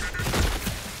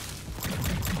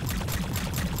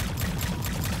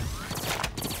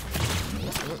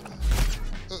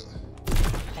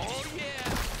 Oh yeah!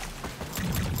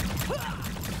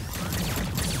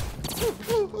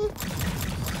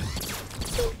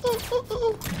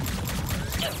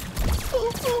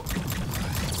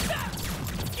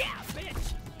 Yeah, bitch!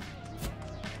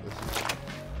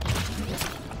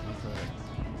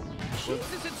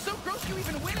 Jesus, it's so gross you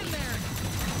even went in there.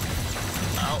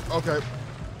 Ow. Okay.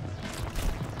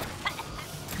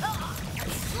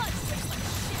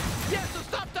 Yeah, so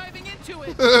stop diving into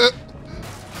it.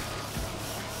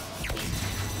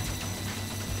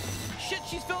 Shit,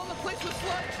 she's filling the place with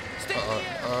sludge. Stay in the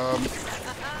air.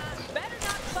 Better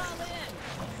not fall in.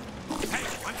 Hey,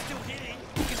 I'm still hitting.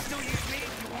 You can still use me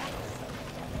if you want.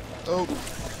 Oh.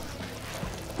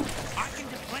 I can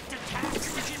deflect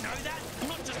attacks. Did you know that? I'm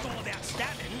not just all about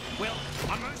stabbing. Well,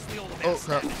 I'm mostly all about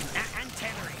stabbing and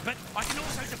tethering, but I can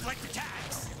also deflect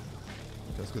attacks.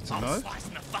 That's good to I'll know. slice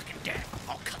them to fucking death.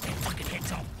 I'll cut their fucking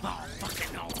heads off. I'll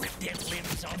rip their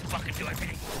limbs. I'll fucking do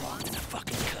everything. I'm gonna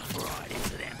fucking cut right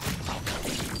into them. I'll cut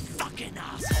their fucking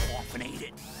asshole off and eat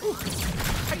it.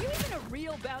 Are you even a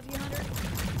real bounty hunter?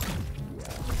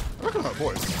 I reckon that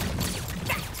voice.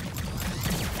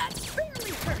 That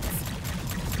barely hurts.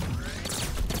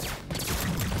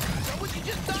 So would you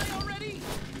just die already?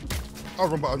 Oh,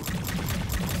 wrong button.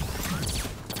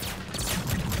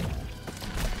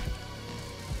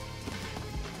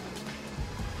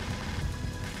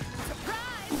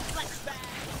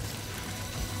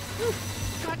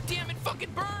 God damn it,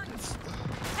 fucking burns!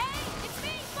 Hey, it's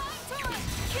me, Fontoy!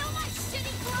 Kill my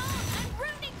shitty clone! I'm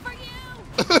rooting for you!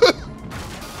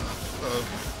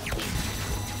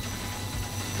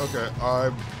 Okay,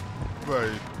 I'm.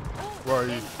 Wait. Where are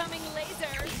you? Incoming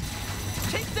laser!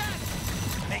 Take that!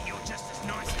 Bet you're just as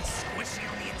nice and squishy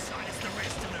on the inside as the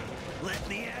rest of them. Let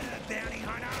me at it, bounty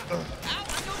hunter! Ow,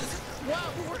 I noticed.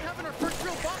 Wow, we're having our first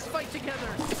real boss fight together.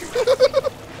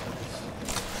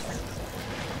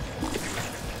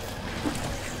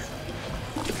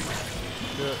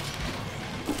 Yeah.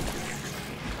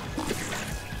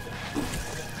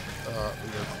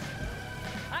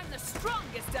 I'm the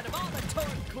strongest out of all the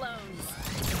Torg clones!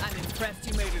 I'm impressed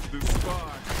you made it this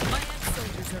far. My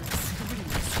ex-soldiers are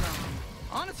extremely strong.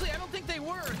 Honestly, I don't think they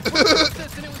were. We looked at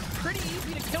this and it was pretty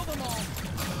easy to kill them all.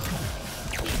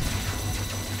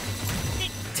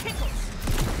 It tickles!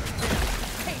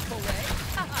 Painful way.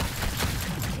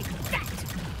 Take that!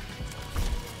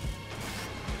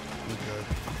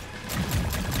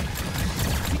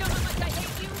 You know how much I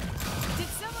hate you? Did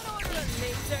someone order a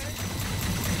laser?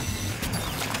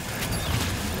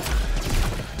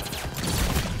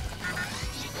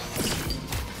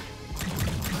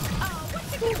 Oh,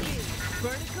 what's it gonna be?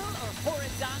 Vertical or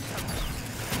horizontal?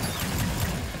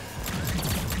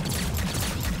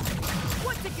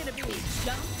 What's it gonna be?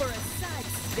 Jump or a side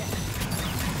step?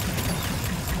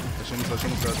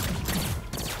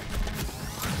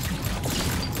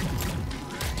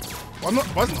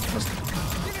 Why isn't it?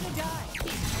 You're gonna die.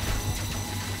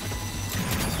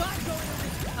 I'm going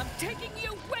with you. I'm taking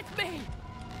you with me.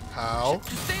 How?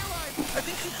 Just stay alive. I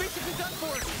think she's basically done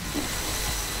for.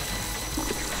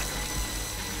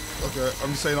 Okay,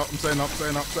 I'm staying up. Don't know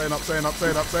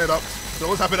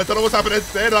what's happening.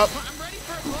 Staying up. I'm ready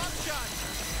for a block shot.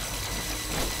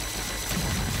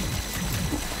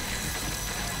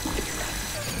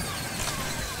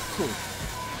 Cool.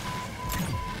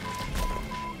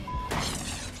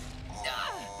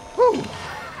 Whew.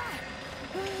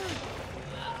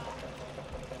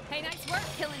 Hey, nice work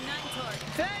killing 9 Torg.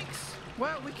 Thanks.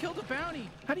 Wow, we killed a bounty.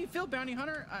 How do you feel, bounty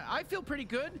hunter? I feel pretty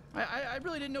good. I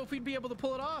really didn't know if we'd be able to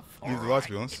pull it off. Neither do I, to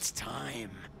be honest. It's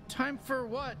time. Time for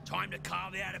what? Time to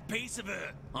carve out a piece of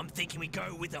her. I'm thinking we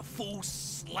go with a full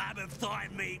slab of thigh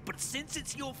meat, but since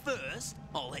it's your first,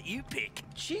 I'll let you pick.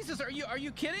 Jesus, are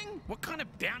you kidding? What kind of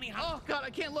bounty hunt? Oh God, I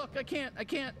can't look. I can't.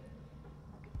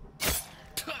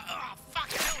 Oh,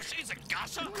 fucking hell, she's a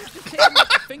gusher. Just take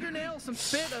like a fingernail, some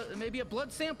spit, maybe a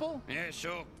blood sample. Yeah,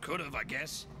 sure, could have, I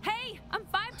guess. Hey, I'm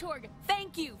 5 Torg.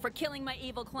 Thank you for killing my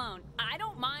evil clone. I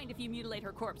don't mind if you mutilate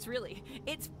her corpse, really.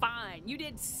 It's fine. You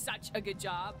did such a good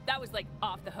job. That was like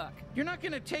off the hook. You're not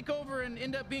gonna take over and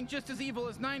end up being just as evil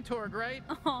as 9 Torg, right?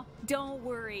 Oh, don't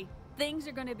worry. Things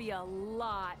are gonna be a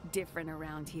lot different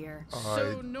around here.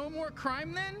 So no more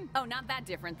crime then? Oh, not that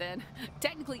different then.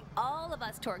 Technically, all of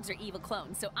us Torgs are evil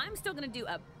clones, so I'm still gonna do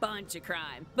a bunch of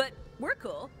crime. But we're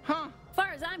cool. Huh?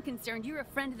 Far as I'm concerned, you're a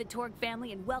friend of the Torg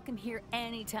family and welcome here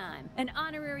anytime. An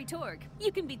honorary Torg.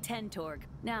 You can be 10 Torg.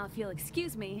 Now, if you'll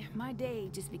excuse me, my day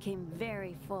just became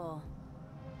very full.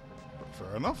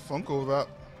 Fair enough. I'm cool with that.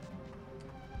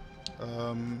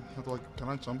 Can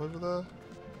I jump over there?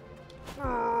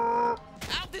 Ow,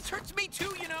 this hurts me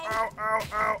too, you know. Ow, ow,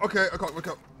 ow. Okay, I can't wake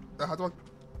up. How do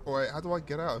I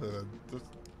get out of here? Just...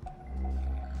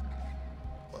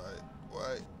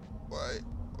 Wait.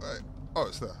 Oh,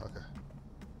 it's there. Okay.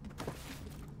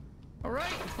 All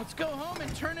right, let's go home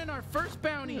and turn in our first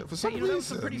bounty. Yeah, for some that was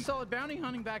some reason. pretty solid bounty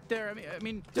hunting back there. I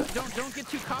mean, don't get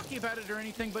too cocky about it or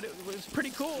anything, but it was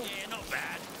pretty cool. Yeah, not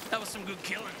bad. That was some good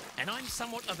killing. And I'm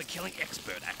somewhat of a killing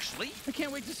expert, actually. I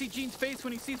can't wait to see Gene's face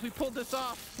when he sees we pulled this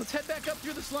off. Let's head back up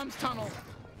through the slums tunnel.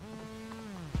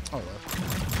 Oh,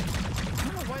 I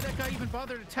don't know why that guy even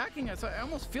bothered attacking us. I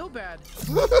almost feel bad.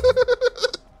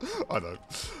 I know.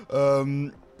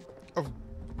 I've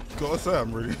gotta say,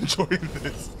 I'm really enjoying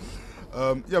this.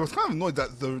 Yeah, I was kind of annoyed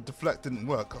that the deflect didn't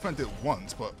work. I think I did it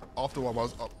once, but after a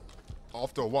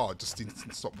while, it just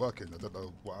didn't stop working. I don't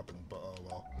know what happened, but oh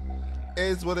well. It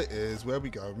is what it is. Where we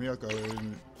go? We are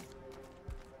going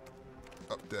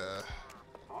up there.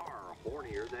 Far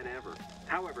hornier than ever.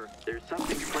 However, there's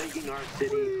something plaguing our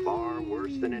city far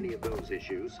worse than any of those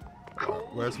issues.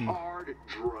 Cold, hard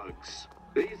drugs.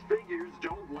 These figures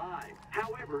don't lie.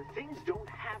 However, things don't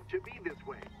have to be this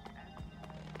way.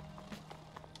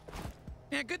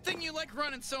 Yeah, good thing you like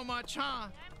running so much, huh?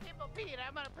 I'm Pimple Pete.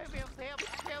 I'm gonna put and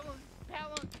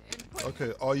put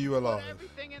Okay, are you alive?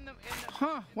 everything in the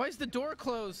Huh? Why is the door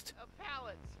closed?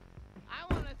 pallets.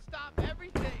 I want to stop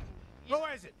everything. Who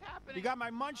is it? You got my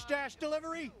Munch Dash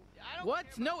delivery? What?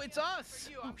 No, it's us.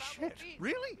 Oh, shit.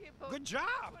 Really? Good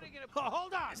job. Oh,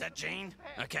 hold on. Is that Gene?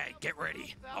 Okay, get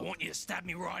ready. I want you to stab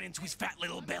me right into his fat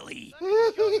little belly. Let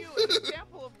me show you an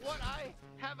example of what I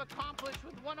have accomplished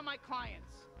with one of my clients.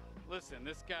 Listen,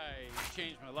 this guy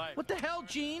changed my life. What the hell,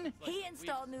 Gene? He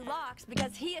installed new locks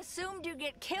because he assumed you'd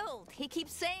get killed. He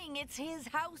keeps saying it's his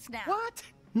house now. What?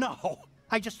 No.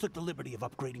 I just took the liberty of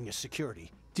upgrading your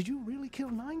security. Did you really kill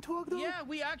 9 Torg, though? Yeah,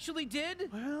 we actually did.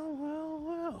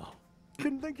 Well.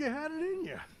 Didn't think you had it in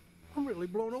you. I'm really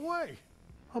blown away.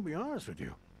 I'll be honest with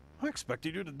you. I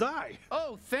expected you to die.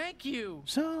 Oh, thank you.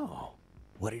 So,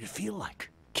 what did it feel like,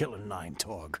 killing 9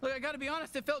 Torg? Look, I gotta be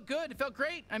honest, it felt good. It felt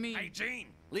great. I mean... Hey, Gene,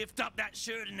 lift up that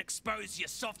shirt and expose your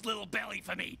soft little belly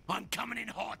for me. I'm coming in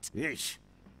hot. Yeesh.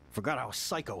 Forgot how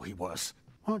psycho he was.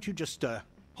 Why don't you just,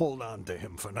 hold on to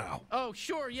him for now? Oh,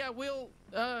 sure, yeah, we'll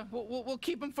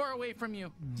keep him far away from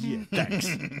you. Yeah, thanks.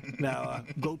 Now,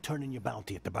 go turn in your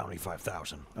bounty at the Bounty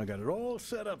 5000. I got it all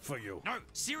set up for you. No,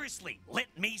 seriously, let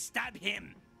me stab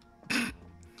him.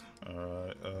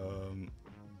 Alright,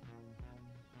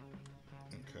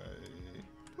 okay.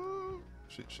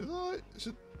 Should I?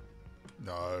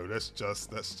 No, let's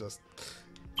just...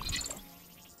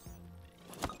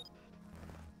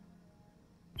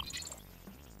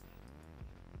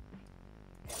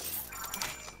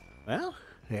 Well,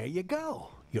 there you go.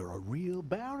 You're a real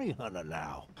bounty hunter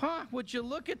now. Huh, would you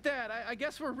look at that? I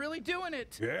guess we're really doing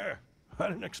it. Yeah, I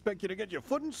didn't expect you to get your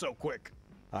footing so quick.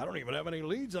 I don't even have any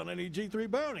leads on any G3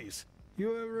 bounties.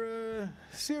 You ever,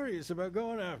 serious about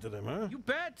going after them, huh? You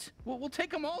bet. We'll take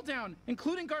them all down,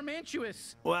 including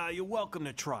Garmantuous. Well, you're welcome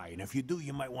to try, and if you do,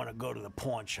 you might want to go to the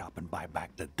pawn shop and buy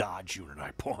back the Dodge unit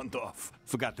I pawned off.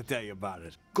 Forgot to tell you about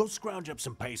it. Go scrounge up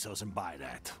some pesos and buy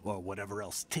that, or whatever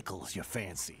else tickles your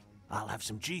fancy. I'll have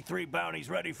some G3 bounties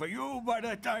ready for you by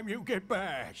the time you get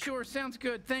back. Sure, sounds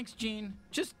good. Thanks, Gene.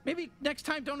 Just maybe next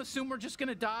time don't assume we're just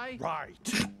gonna die. Right.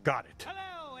 Got it.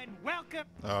 Hello and welcome.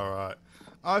 Alright.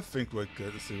 I think we're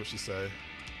good. Let's see what she say.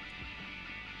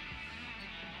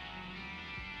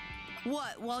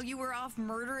 What, while you were off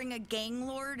murdering a gang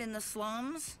lord in the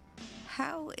slums?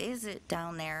 How is it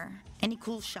down there? Any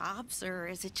cool shops, or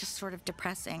is it just sort of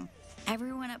depressing?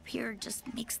 Everyone up here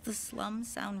just makes the slums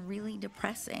sound really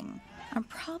depressing. I'm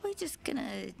probably just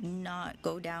gonna not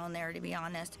go down there, to be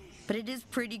honest. But it is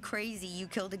pretty crazy you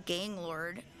killed a gang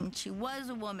lord. And she was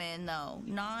a woman, though.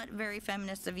 Not very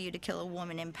feminist of you to kill a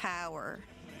woman in power.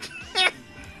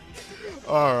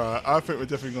 Alright, I think we're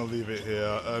definitely going to leave it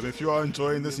here. If you are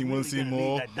enjoying this and you want to see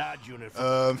more,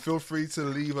 feel free to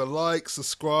leave a like,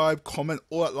 subscribe, comment,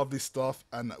 all that lovely stuff.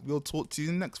 And we'll talk to you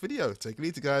in the next video. Take it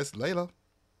easy, guys. Later.